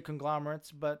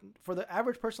conglomerates. But for the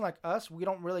average person like us, we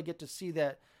don't really get to see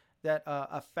that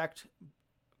affect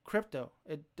crypto.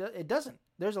 It doesn't.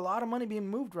 There's a lot of money being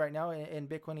moved right now in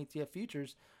Bitcoin ETF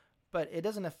futures, but it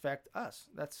doesn't affect us.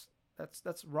 That's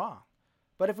wrong.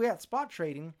 But if we had spot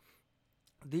trading,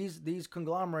 these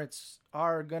conglomerates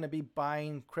are going to be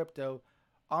buying crypto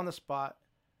on the spot,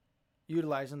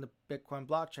 utilizing the Bitcoin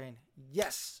blockchain.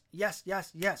 Yes.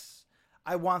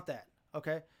 I want that.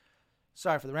 Okay.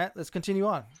 Sorry for the rant. Let's continue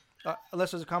on.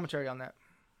 Unless there's a commentary on that.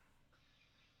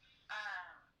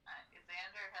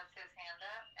 Xander has his hand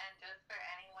up, and just for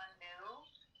anyone new,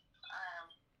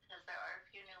 because there are a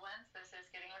few new ones, this is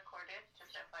getting recorded,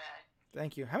 just FYI.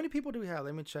 Thank you. How many people do we have?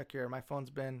 Let me check here. My phone's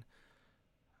been...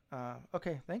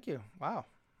 okay, thank you. Wow.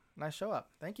 Nice show up.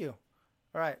 Thank you.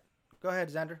 All right. Go ahead,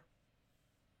 Xander.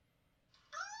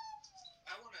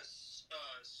 I want to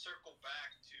circle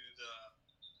back to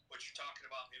what you're talking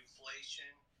about, inflation,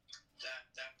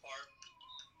 that part.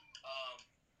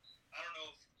 I don't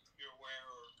know if you're aware,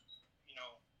 or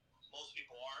most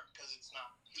people aren't, because it's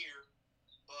not here,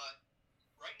 but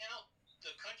right now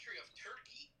the country of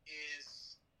Turkey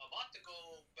is about to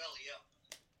go belly up.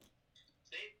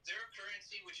 Their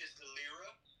currency, which is the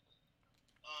lira,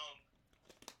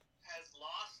 has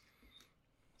lost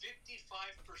 55%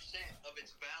 of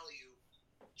its value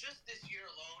just this year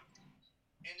alone,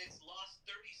 and it's lost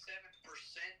 37%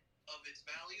 of its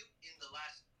value in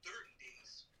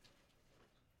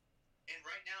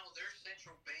their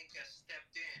central bank has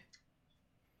stepped in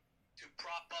to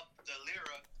prop up the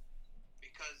lira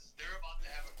because they're about to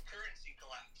have a currency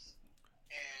collapse.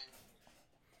 And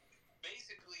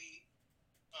basically,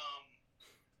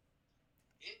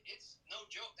 it's no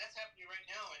joke. That's happening right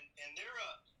now. And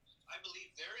I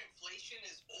believe their inflation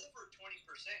is over 20%.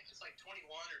 It's like 21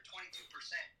 or 22%.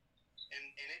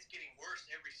 And it's getting worse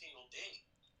every single day.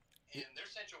 And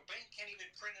their central bank can't even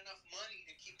print enough money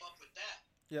to keep up with that.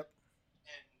 Yep.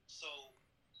 And so,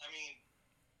 I mean,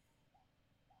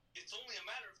 it's only a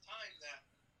matter of time that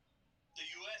the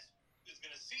U.S. is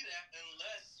going to see that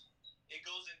unless it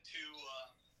goes into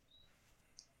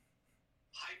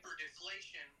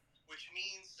hyperdeflation, which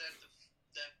means that the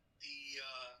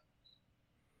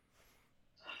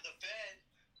Fed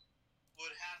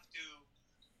would have to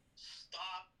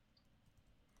stop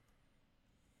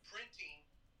printing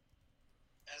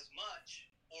as much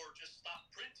or just stop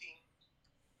printing.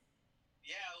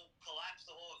 Yeah, it'll collapse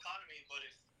the whole economy, but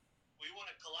if we want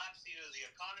to collapse either the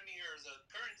economy or the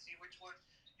currency, which one,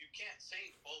 you can't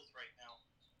save both right now.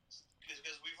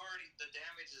 Because the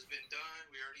damage has been done.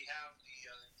 We already have the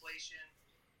inflation.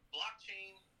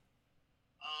 Blockchain,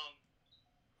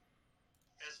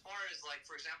 as far as, like,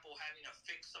 for example, having a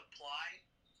fixed supply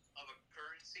of a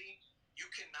currency, you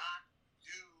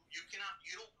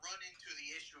don't run into the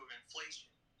issue of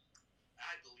inflation,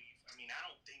 I believe. I mean, I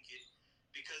don't think it,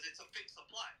 because it's a fixed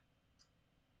supply.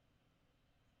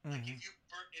 Mm-hmm. Like, if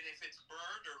it's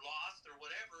burned or lost or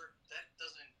whatever, that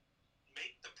doesn't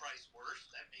make the price worse.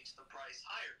 That makes the price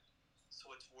higher,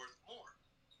 so it's worth more.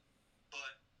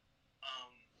 But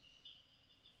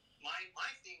my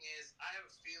thing is, I have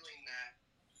a feeling that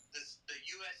the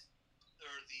U.S.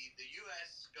 or the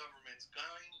U.S. government's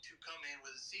going to come in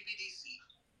with a CBDC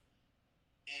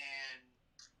and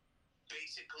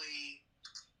basically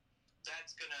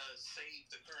that's going to save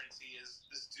the currency is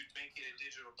to make it a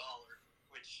digital dollar,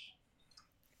 which,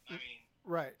 I mean,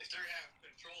 right. If they're going to have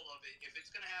control of it, if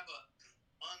it's going to have a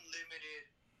unlimited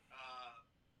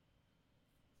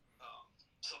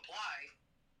supply,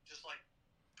 just like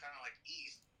kind of like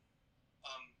ETH,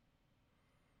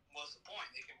 what's the point?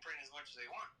 They can print as much as they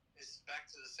want. It's back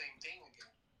to the same thing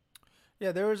again.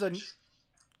 Yeah, there was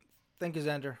thank you,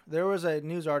 Xander. There was a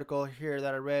news article here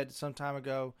that I read some time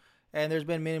ago, and there's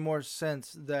been many more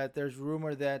since, that there's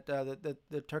rumor that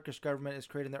the Turkish government is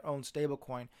creating their own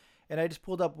stablecoin. And I just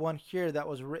pulled up one here that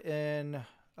was written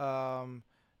 9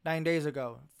 days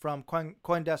ago from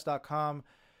Coindesk.com,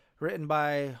 written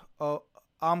by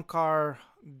Amkar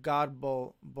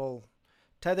Godbul.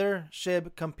 Tether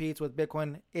SHIB competes with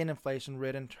Bitcoin in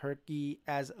inflation-ridden Turkey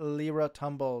as lira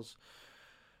tumbles.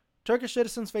 Turkish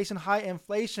citizens facing high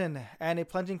inflation and a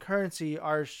plunging currency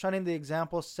are shunning the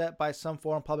example set by some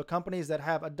foreign public companies that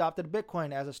have adopted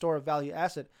Bitcoin as a store of value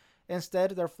asset.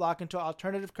 Instead, they're flocking to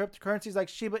alternative cryptocurrencies like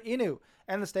Shiba Inu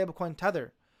and the stablecoin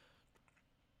Tether.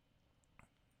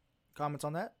 Comments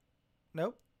on that?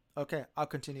 Nope? Okay, I'll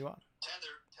continue on.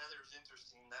 Tether's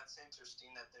interesting. That's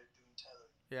interesting that they're doing Tether.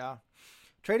 Yeah.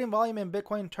 Trading volume in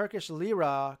Bitcoin Turkish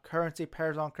lira currency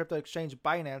pairs on crypto exchange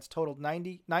Binance totaled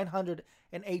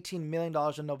 $918 million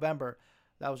in November.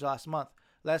 That was last month.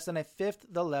 Less than a fifth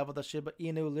the level of the Shiba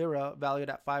Inu lira,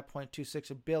 valued at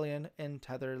 $5.26 billion, in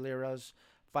Tether lira's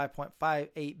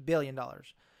 $5.58 billion.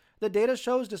 The data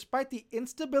shows despite the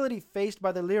instability faced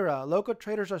by the lira, local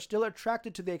traders are still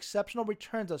attracted to the exceptional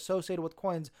returns associated with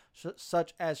coins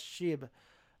such as SHIB.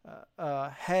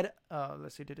 Okay.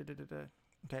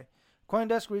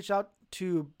 CoinDesk reached out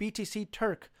to BTC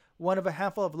Turk, one of a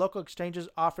handful of local exchanges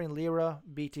offering lira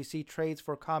BTC trades,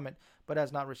 for comment, but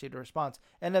has not received a response.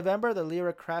 In November, the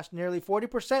lira crashed nearly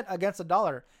 40% against the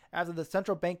dollar after the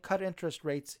central bank cut interest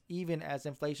rates even as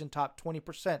inflation topped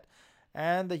 20%,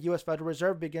 and the U.S. Federal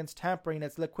Reserve begins tampering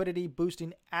its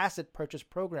liquidity-boosting asset purchase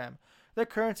program. The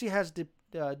currency has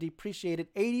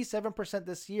depreciated 87%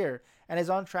 this year and is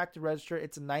on track to register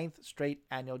its 9th straight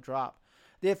annual drop.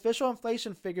 The official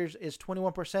inflation figures is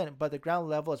 21%, but the ground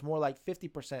level is more like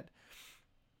 50%.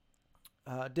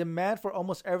 Demand for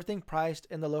almost everything priced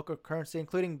in the local currency,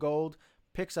 including gold,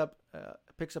 picks up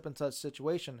in such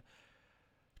situation.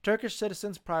 Turkish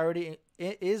citizens' priority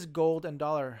is gold and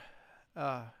dollar,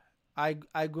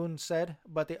 Aygun said,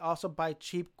 but they also buy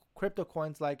cheap crypto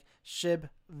coins like SHIB,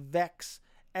 VEX,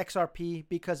 XRP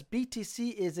because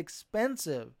BTC is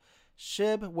expensive.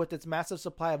 SHIB, with its massive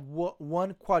supply of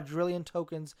 1 quadrillion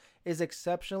tokens, is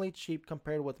exceptionally cheap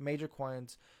compared with major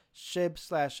coins.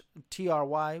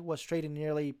 SHIB/TRY was trading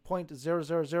nearly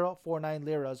 0.00049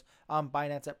 liras on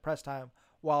Binance at press time,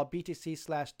 while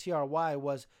BTC/TRY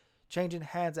was changing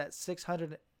hands at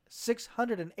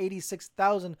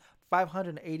 686,000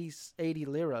 580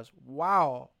 liras.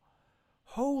 Wow.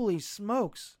 Holy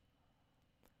smokes.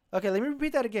 Okay, let me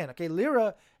repeat that again. Okay,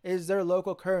 lira is their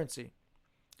local currency.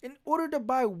 In order to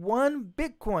buy one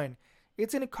Bitcoin,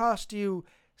 it's going to cost you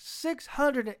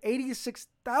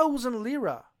 686,000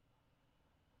 lira.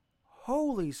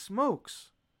 Holy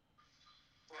smokes.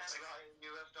 What's that in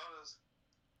US dollars?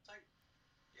 It's like,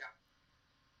 yeah.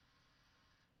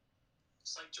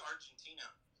 It's like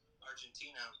Argentina.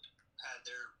 Argentina had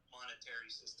their monetary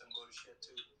system go to shit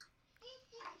too.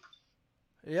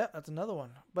 Yeah, that's another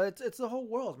one. But it's the whole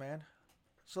world, man.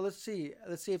 So let's see.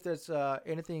 Let's see if there's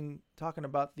anything talking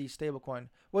about the stablecoin.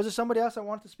 Was there somebody else that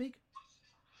wanted to speak?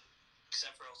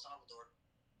 Except for El Salvador.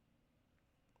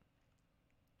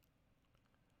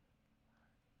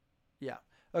 Yeah.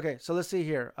 Okay, so let's see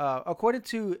here. According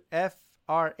to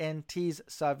FRNT's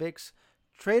Savix,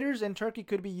 traders in Turkey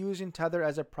could be using Tether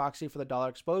as a proxy for the dollar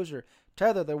exposure.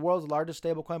 Tether, the world's largest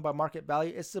stablecoin by market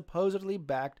value, is supposedly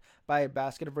backed by a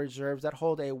basket of reserves that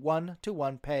hold a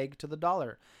 1-to-1 peg to the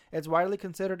dollar. It's widely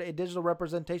considered a digital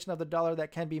representation of the dollar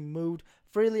that can be moved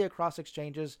freely across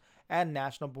exchanges and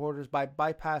national borders by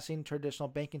bypassing traditional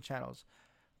banking channels.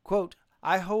 Quote,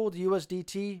 I hold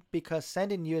USDT because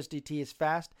sending USDT is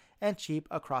fast and cheap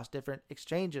across different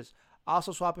exchanges,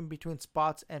 also swapping between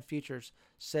spots and futures,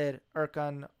 said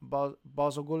Erkan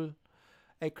Bozogul,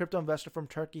 a crypto investor from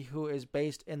Turkey who is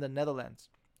based in the Netherlands.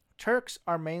 Turks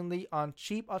are mainly on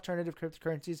cheap alternative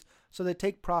cryptocurrencies, so they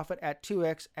take profit at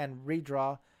 2x and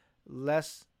redraw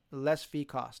less fee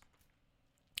cost.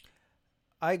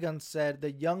 Igan said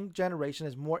the young generation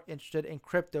is more interested in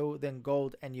crypto than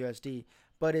gold and USD,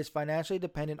 but is financially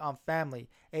dependent on family,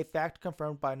 a fact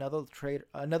confirmed by another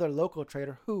local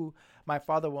trader who, my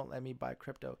father won't let me buy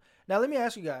crypto. Now, let me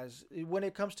ask you guys, when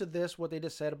it comes to this, what they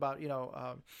just said about,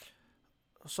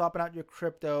 swapping out your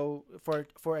crypto for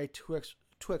a 2x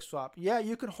swap. Yeah,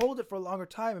 you can hold it for a longer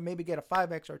time and maybe get a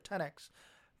 5x or 10x.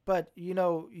 But,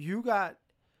 you got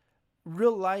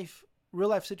real life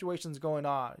situations going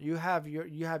on. You have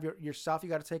yourself you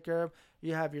got to take care of.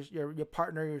 You have your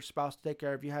partner, your spouse to take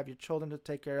care of. You have your children to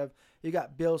take care of. You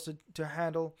got bills to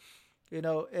handle.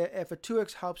 If a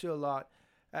 2x helps you a lot,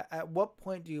 at what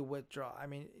point do you withdraw? I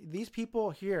mean, these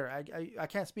people here, I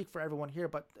can't speak for everyone here,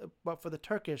 but for the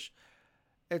Turkish,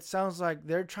 it sounds like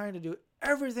they're trying to do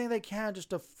everything they can just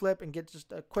to flip and get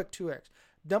just a quick 2x.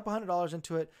 Dump $100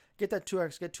 into it, get that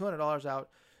 2x, get $200 out.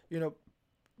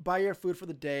 Buy your food for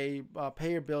the day,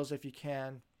 pay your bills if you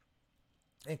can,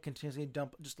 and continuously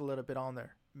dump just a little bit on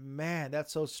there. Man,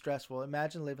 that's so stressful.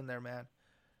 Imagine living there, man.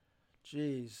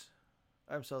 Jeez.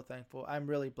 I'm so thankful. I'm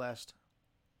really blessed.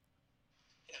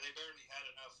 Yeah, they barely had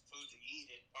enough food to eat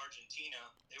in Argentina.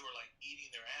 They were like eating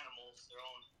their animals, their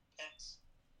own pets.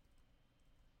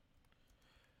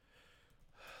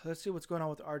 Let's see what's going on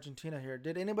with Argentina here.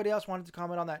 Did anybody else want to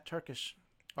comment on that Turkish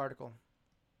article?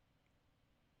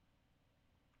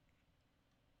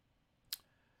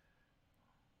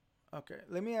 Okay,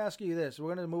 let me ask you this.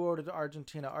 We're going to move over to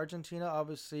Argentina. Argentina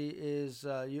obviously is,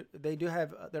 they do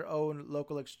have their own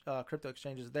local crypto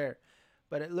exchanges there.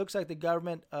 But it looks like the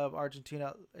government of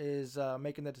Argentina is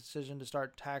making the decision to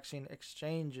start taxing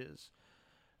exchanges.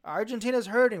 Argentina's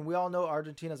hurting. We all know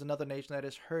Argentina is another nation that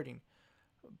is hurting.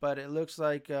 But it looks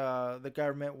like the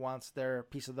government wants their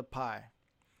piece of the pie.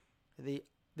 The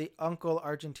Uncle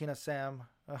Argentina Sam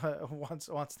wants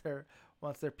their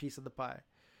piece of the pie.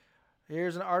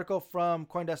 Here's an article from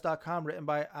Coindesk.com written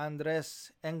by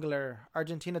Andres Engler.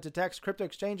 Argentina to tax crypto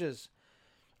exchanges.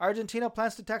 Argentina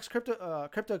plans to tax crypto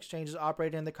exchanges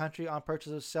operating in the country on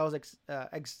purchase of sales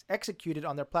executed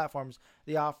on their platforms,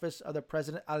 the office of the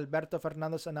president Alberto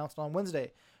Fernandez announced on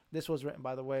Wednesday. This was written,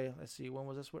 by the way, let's see, when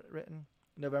was this written?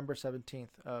 November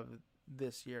 17th of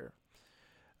this year.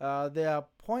 The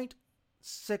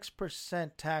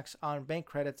 0.6% tax on bank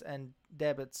credits and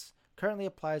debits currently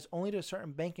applies only to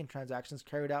certain banking transactions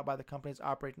carried out by the companies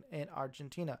operating in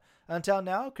Argentina. Until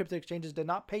now, crypto exchanges did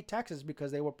not pay taxes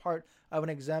because they were part of an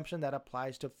exemption that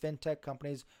applies to fintech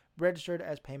companies registered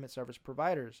as payment service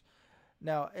providers.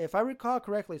 Now, if I recall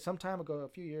correctly, some time ago, a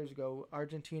few years ago,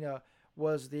 Argentina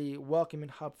was the welcoming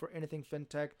hub for anything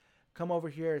fintech. Come over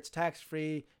here, it's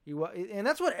tax-free. And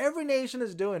that's what every nation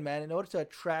is doing, man, in order to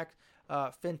attract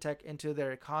fintech into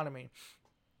their economy.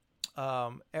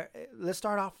 Let's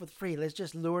start off with free. Let's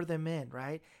just lure them in,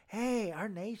 right? Hey, our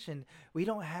nation, we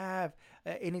don't have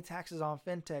any taxes on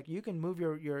fintech. You can move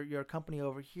your company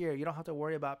over here. You don't have to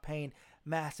worry about paying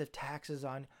massive taxes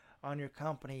on your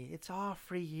company. It's all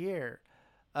free here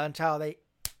until they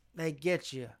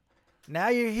get you. Now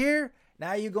you're here.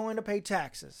 Now you're going to pay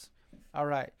taxes. All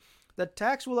right. The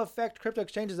tax will affect crypto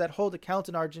exchanges that hold accounts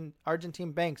in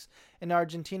Argentine banks. An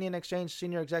Argentinian exchange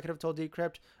senior executive told told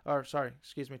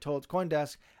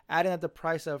CoinDesk, adding that the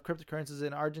price of cryptocurrencies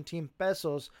in Argentine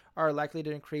pesos are likely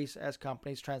to increase as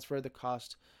companies transfer the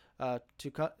cost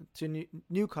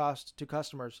new cost to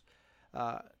customers.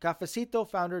 Cafecito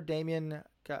founder Damian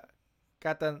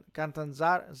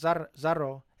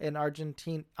Catanzaro, an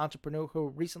Argentine entrepreneur who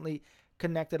recently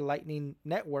connected Lightning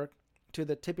Network to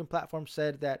the tipping platform,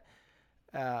 said that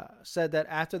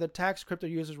after the tax, crypto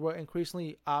users will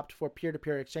increasingly opt for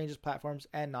peer-to-peer exchanges, platforms,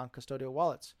 and non-custodial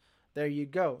wallets. There you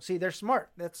go. See, they're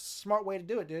smart. That's a smart way to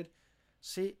do it, dude.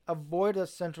 See, avoid the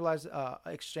centralized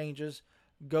exchanges.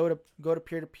 Go to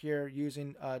peer-to-peer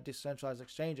using decentralized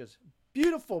exchanges.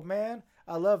 Beautiful, man.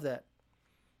 I love that.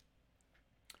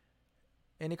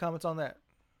 Any comments on that?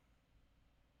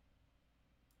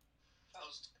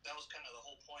 That was kind of the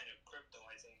whole point of crypto,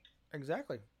 I think.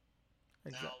 Exactly.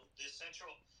 Now, I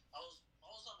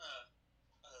was on a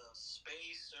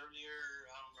space earlier.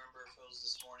 I don't remember if it was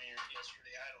this morning or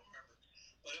yesterday. I don't remember,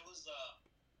 but it was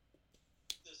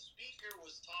the speaker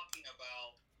was talking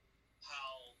about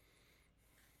how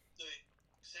the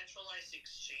centralized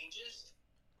exchanges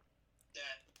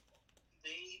that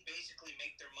they basically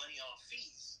make their money off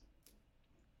fees.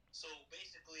 So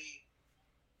basically,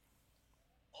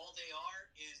 all they are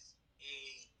is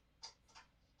a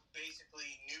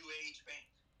basically new age bank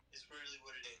is really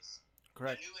what it is.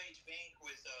 Correct. A new age bank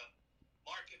with a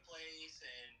marketplace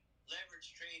and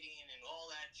leverage trading and all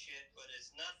that shit, but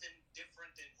it's nothing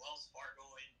different than Wells Fargo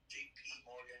and JP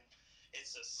Morgan.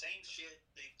 It's the same shit.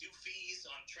 They do fees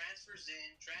on transfers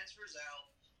in, transfers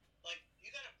out. Like,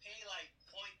 you gotta pay like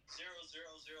 0.0005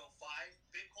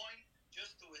 Bitcoin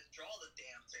just to withdraw the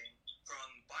damn thing from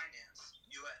Binance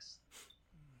US.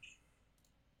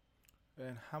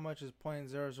 And how much is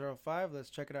 0.005? Let's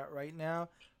check it out right now.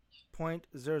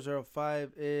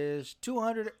 0.005 is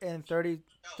 $233. No, it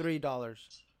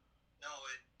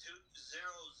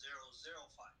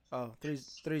 20005. Oh, three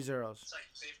zeros. It's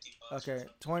like $50. Okay,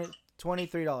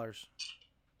 $23.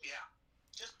 Yeah,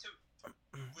 just to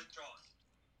withdraw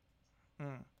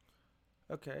it.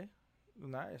 Okay,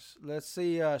 nice. Let's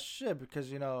see SHIB, because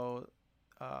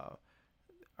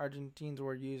Argentines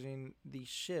were using the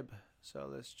SHIB. So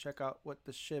let's check out what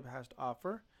the SHIB has to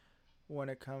offer when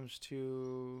it comes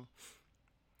to...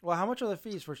 Well, how much are the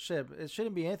fees for SHIB? It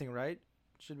shouldn't be anything, right?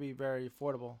 It should be very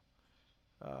affordable.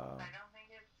 I don't think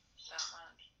it's that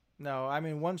much. No, I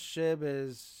mean, one SHIB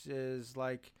is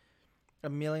like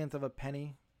a millionth of a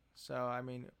penny. So, I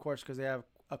mean, of course, because they have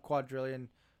a quadrillion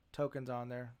tokens on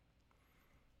there.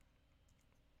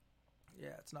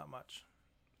 Yeah, it's not much.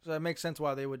 So it makes sense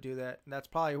why they would do that. And that's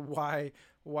probably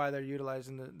why they're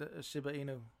utilizing the Shiba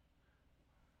Inu.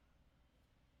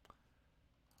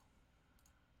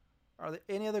 Are there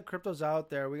any other cryptos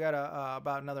out there? We got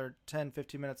about another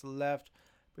 10-15 minutes left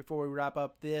before we wrap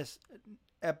up this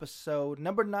episode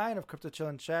number 9 of Crypto Chill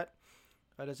and Chat.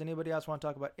 Does anybody else want to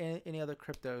talk about any other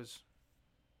cryptos?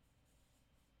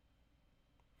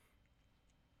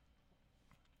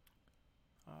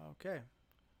 Okay.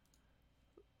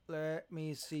 Let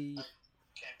me see.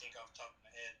 Can't think off the top of my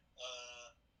head.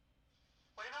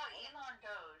 What about Elon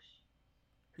Doge?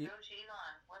 Doge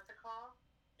Elon. What's it called?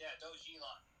 Yeah, Doge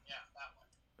Elon. Yeah, that one.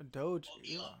 Doge Elon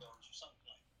Elon. Doge or something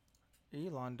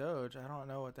like. Elon Doge. I don't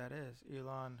know what that is.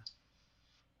 Elon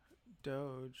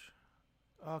Doge.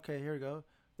 Okay, here we go.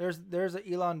 There's an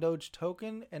Elon Doge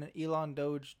token and an Elon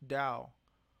Doge DAO.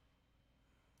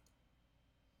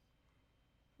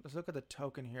 Let's look at the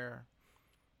token here.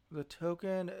 The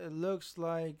token, it looks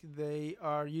like they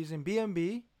are using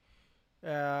BNB,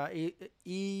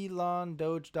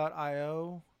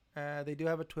 elondoge.io. They do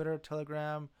have a Twitter,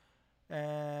 Telegram,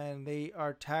 and they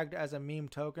are tagged as a meme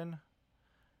token.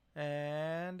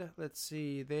 And let's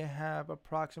see, they have a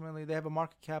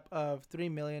market cap of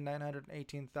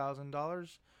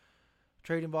 $3,918,000.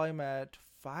 Trading volume at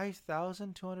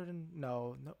 5,200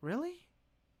 no, really?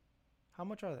 How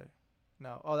much are they?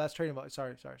 No. Oh, that's trading volume.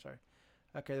 Sorry.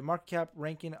 Okay, the market cap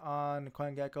ranking on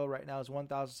CoinGecko right now is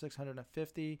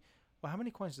 1,650. Well, how many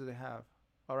coins do they have?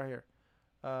 Oh, right here.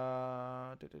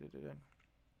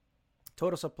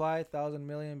 Total supply 1,000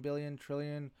 million, billion,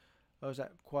 trillion. Oh, is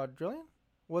that quadrillion?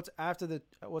 What's after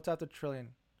trillion?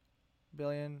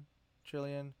 Billion,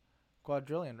 trillion,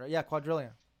 quadrillion, right? Yeah,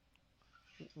 quadrillion.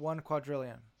 1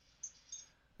 quadrillion.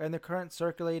 And the current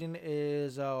circulating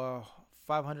is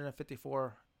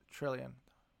 554 trillion.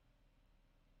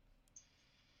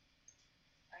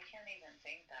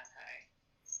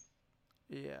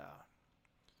 Yeah.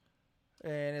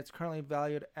 And it's currently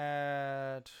valued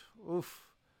at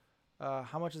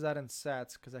How much is that in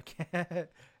sats? Because I can't.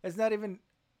 It's not even.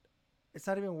 It's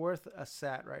not even worth a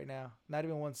sat right now. Not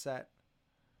even one sat.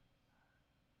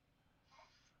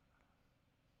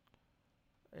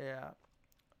 Yeah.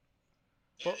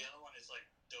 Yeah, Well- the other one is like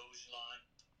Dogelan.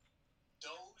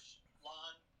 Dogelan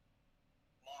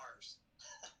Mars.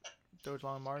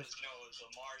 Dogecoin Mars. It's, it's a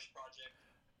Mars project.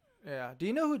 Yeah. Do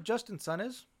you know who Justin Sun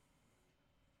is?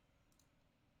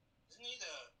 Isn't he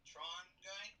the Tron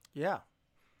guy? Yeah.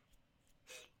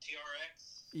 The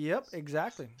TRX? Yep.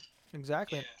 Exactly.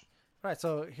 Exactly. Yeah. Right.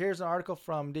 So here's an article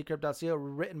from Decrypt.co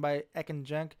written by Ekin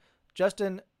Jenk.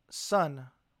 Justin Sun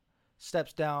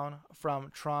steps down from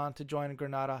Tron to join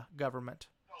Granada government.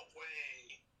 No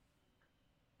way.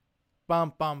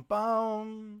 Bum, bum,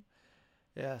 bum.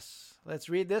 Yes. Let's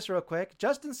read this real quick.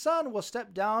 Justin Sun will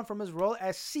step down from his role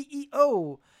as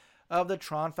CEO of the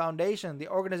Tron Foundation, the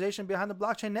organization behind the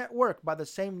blockchain network by the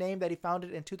same name that he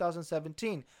founded in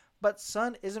 2017. But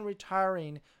Sun isn't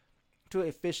retiring to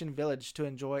a fishing village to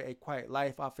enjoy a quiet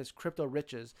life off his crypto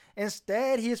riches.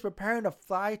 Instead, he is preparing to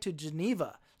fly to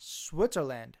Geneva,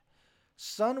 Switzerland.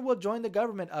 Sun will join the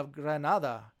government of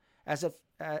Granada as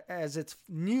its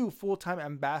new full-time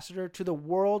ambassador to the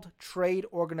World Trade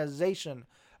Organization,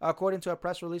 according to a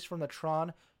press release from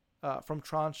Tron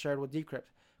shared with Decrypt.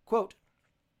 Quote,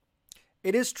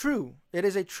 "It is true. It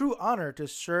is a true honor to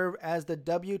serve as the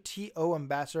WTO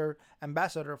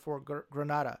ambassador for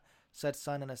Granada," said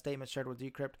Sun in a statement shared with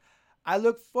Decrypt. "I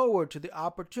look forward to the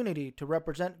opportunity to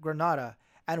represent Granada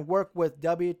and work with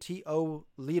WTO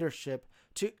leadership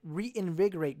to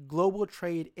reinvigorate global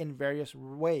trade in various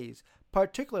ways,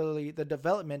 particularly the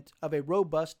development of a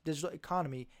robust digital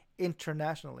economy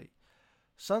internationally."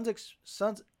 Sun's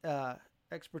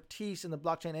expertise in the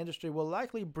blockchain industry will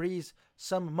likely breathe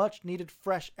some much-needed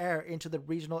fresh air into the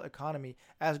regional economy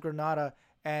as Granada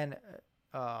and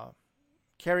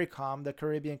CARICOM, the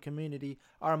Caribbean community,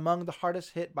 are among the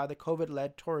hardest hit by the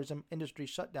COVID-led tourism industry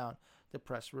shutdown, the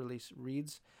press release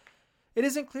reads. It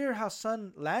isn't clear how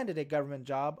Sun landed a government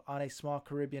job on a small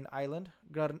Caribbean island.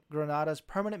 Granada's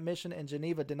permanent mission in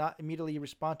Geneva did not immediately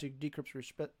respond to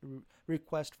Decrypt's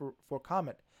request for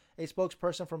comment. A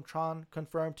spokesperson from Tron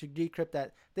confirmed to Decrypt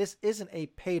that this isn't a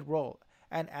paid role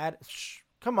and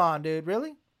come on, dude,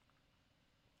 really?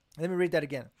 Let me read that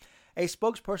again. A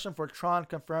spokesperson for Tron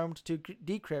confirmed to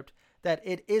Decrypt that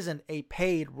it isn't a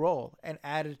paid role and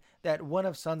added that one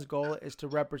of Sun's goals is to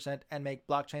represent and make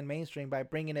blockchain mainstream by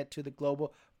bringing it to the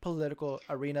global political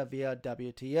arena via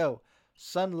WTO.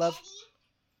 Sun loves...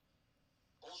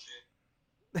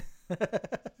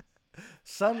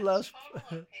 Sun loves...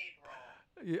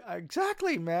 Yeah,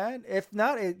 exactly, man. If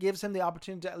not, it gives him the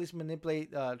opportunity to at least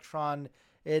manipulate Tron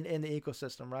in the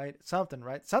ecosystem, right?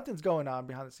 Something's going on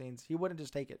behind the scenes. He wouldn't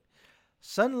just take it.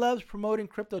 Sun loves promoting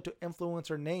crypto to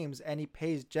influencer names, and he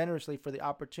pays generously for the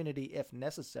opportunity if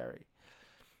necessary.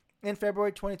 In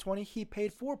February 2020, he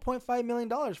paid $4.5 million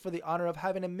for the honor of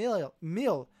having a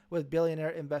meal with billionaire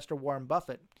investor Warren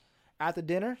Buffett. At the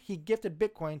dinner, he gifted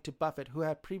Bitcoin to Buffett, who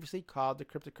had previously called the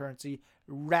cryptocurrency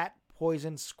rat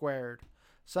poison squared.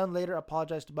 Sun later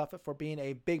apologized to Buffett for being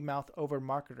a big mouth over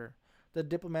marketer. The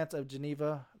diplomats of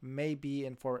Geneva may be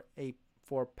in for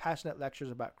passionate lectures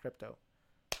about crypto.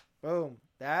 Boom.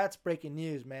 That's breaking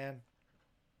news, man.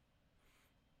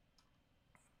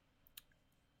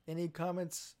 Any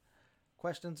comments,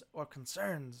 questions, or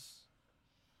concerns?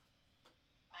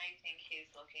 I think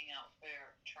he's looking out for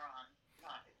Tron,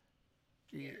 not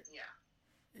Yeah.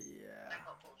 that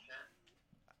bullshit.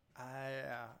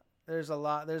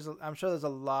 I'm sure there's a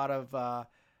lot of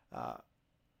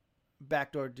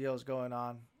backdoor deals going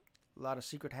on. A lot of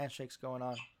secret handshakes going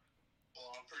on.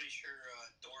 Well, I'm pretty sure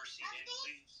Dorsey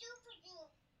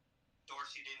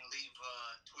didn't leave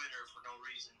Twitter for no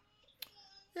reason.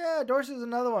 Yeah, Dorsey's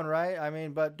another one, right? I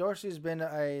mean, but Dorsey's been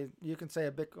you can say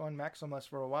a Bitcoin maximalist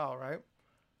for a while, right?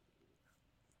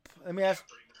 Let me ask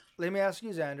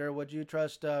you, Xander, would you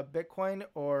trust Bitcoin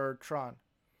or Tron?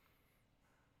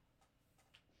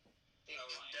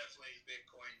 Definitely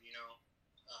Bitcoin,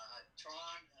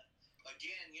 Tron,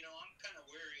 again, I'm kind of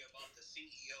wary about the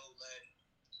CEO-led,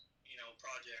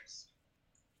 projects.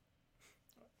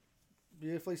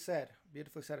 Beautifully said.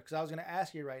 Because I was going to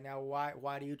ask you right now,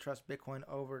 why do you trust Bitcoin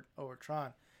over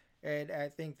Tron? And I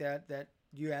think that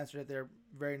you answered it there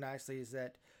very nicely. Is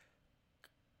that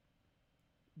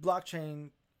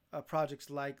blockchain projects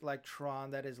like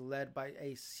Tron that is led by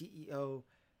a CEO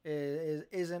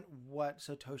isn't what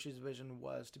Satoshi's vision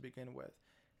was to begin with.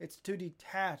 It's to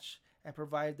detach and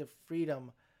provide the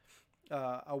freedom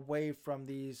away from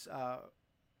these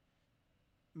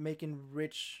making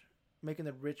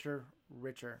the richer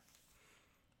richer.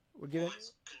 We're getting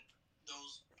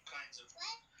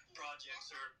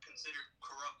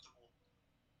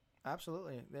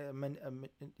Absolutely.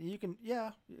 You can,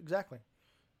 yeah, exactly.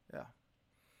 Yeah.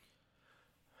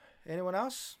 Anyone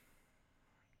else?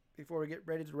 Before we get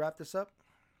ready to wrap this up,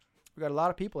 we got a lot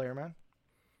of people here, man.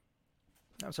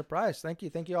 I'm surprised. Thank you.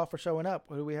 Thank you all for showing up.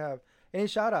 What do we have? Any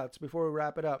shout outs before we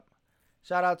wrap it up?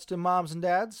 Shout outs to moms and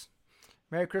dads.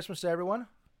 Merry Christmas to everyone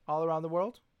all around the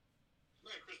world.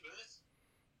 Merry Christmas.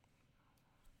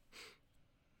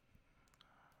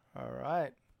 All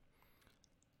right.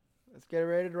 Let's get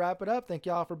ready to wrap it up. Thank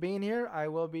you all for being here. I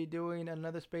will be doing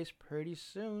another space pretty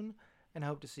soon and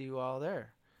hope to see you all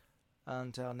there.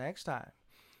 Until next time,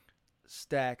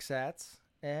 stack sats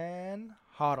and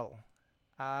hodl.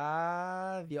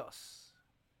 Adios.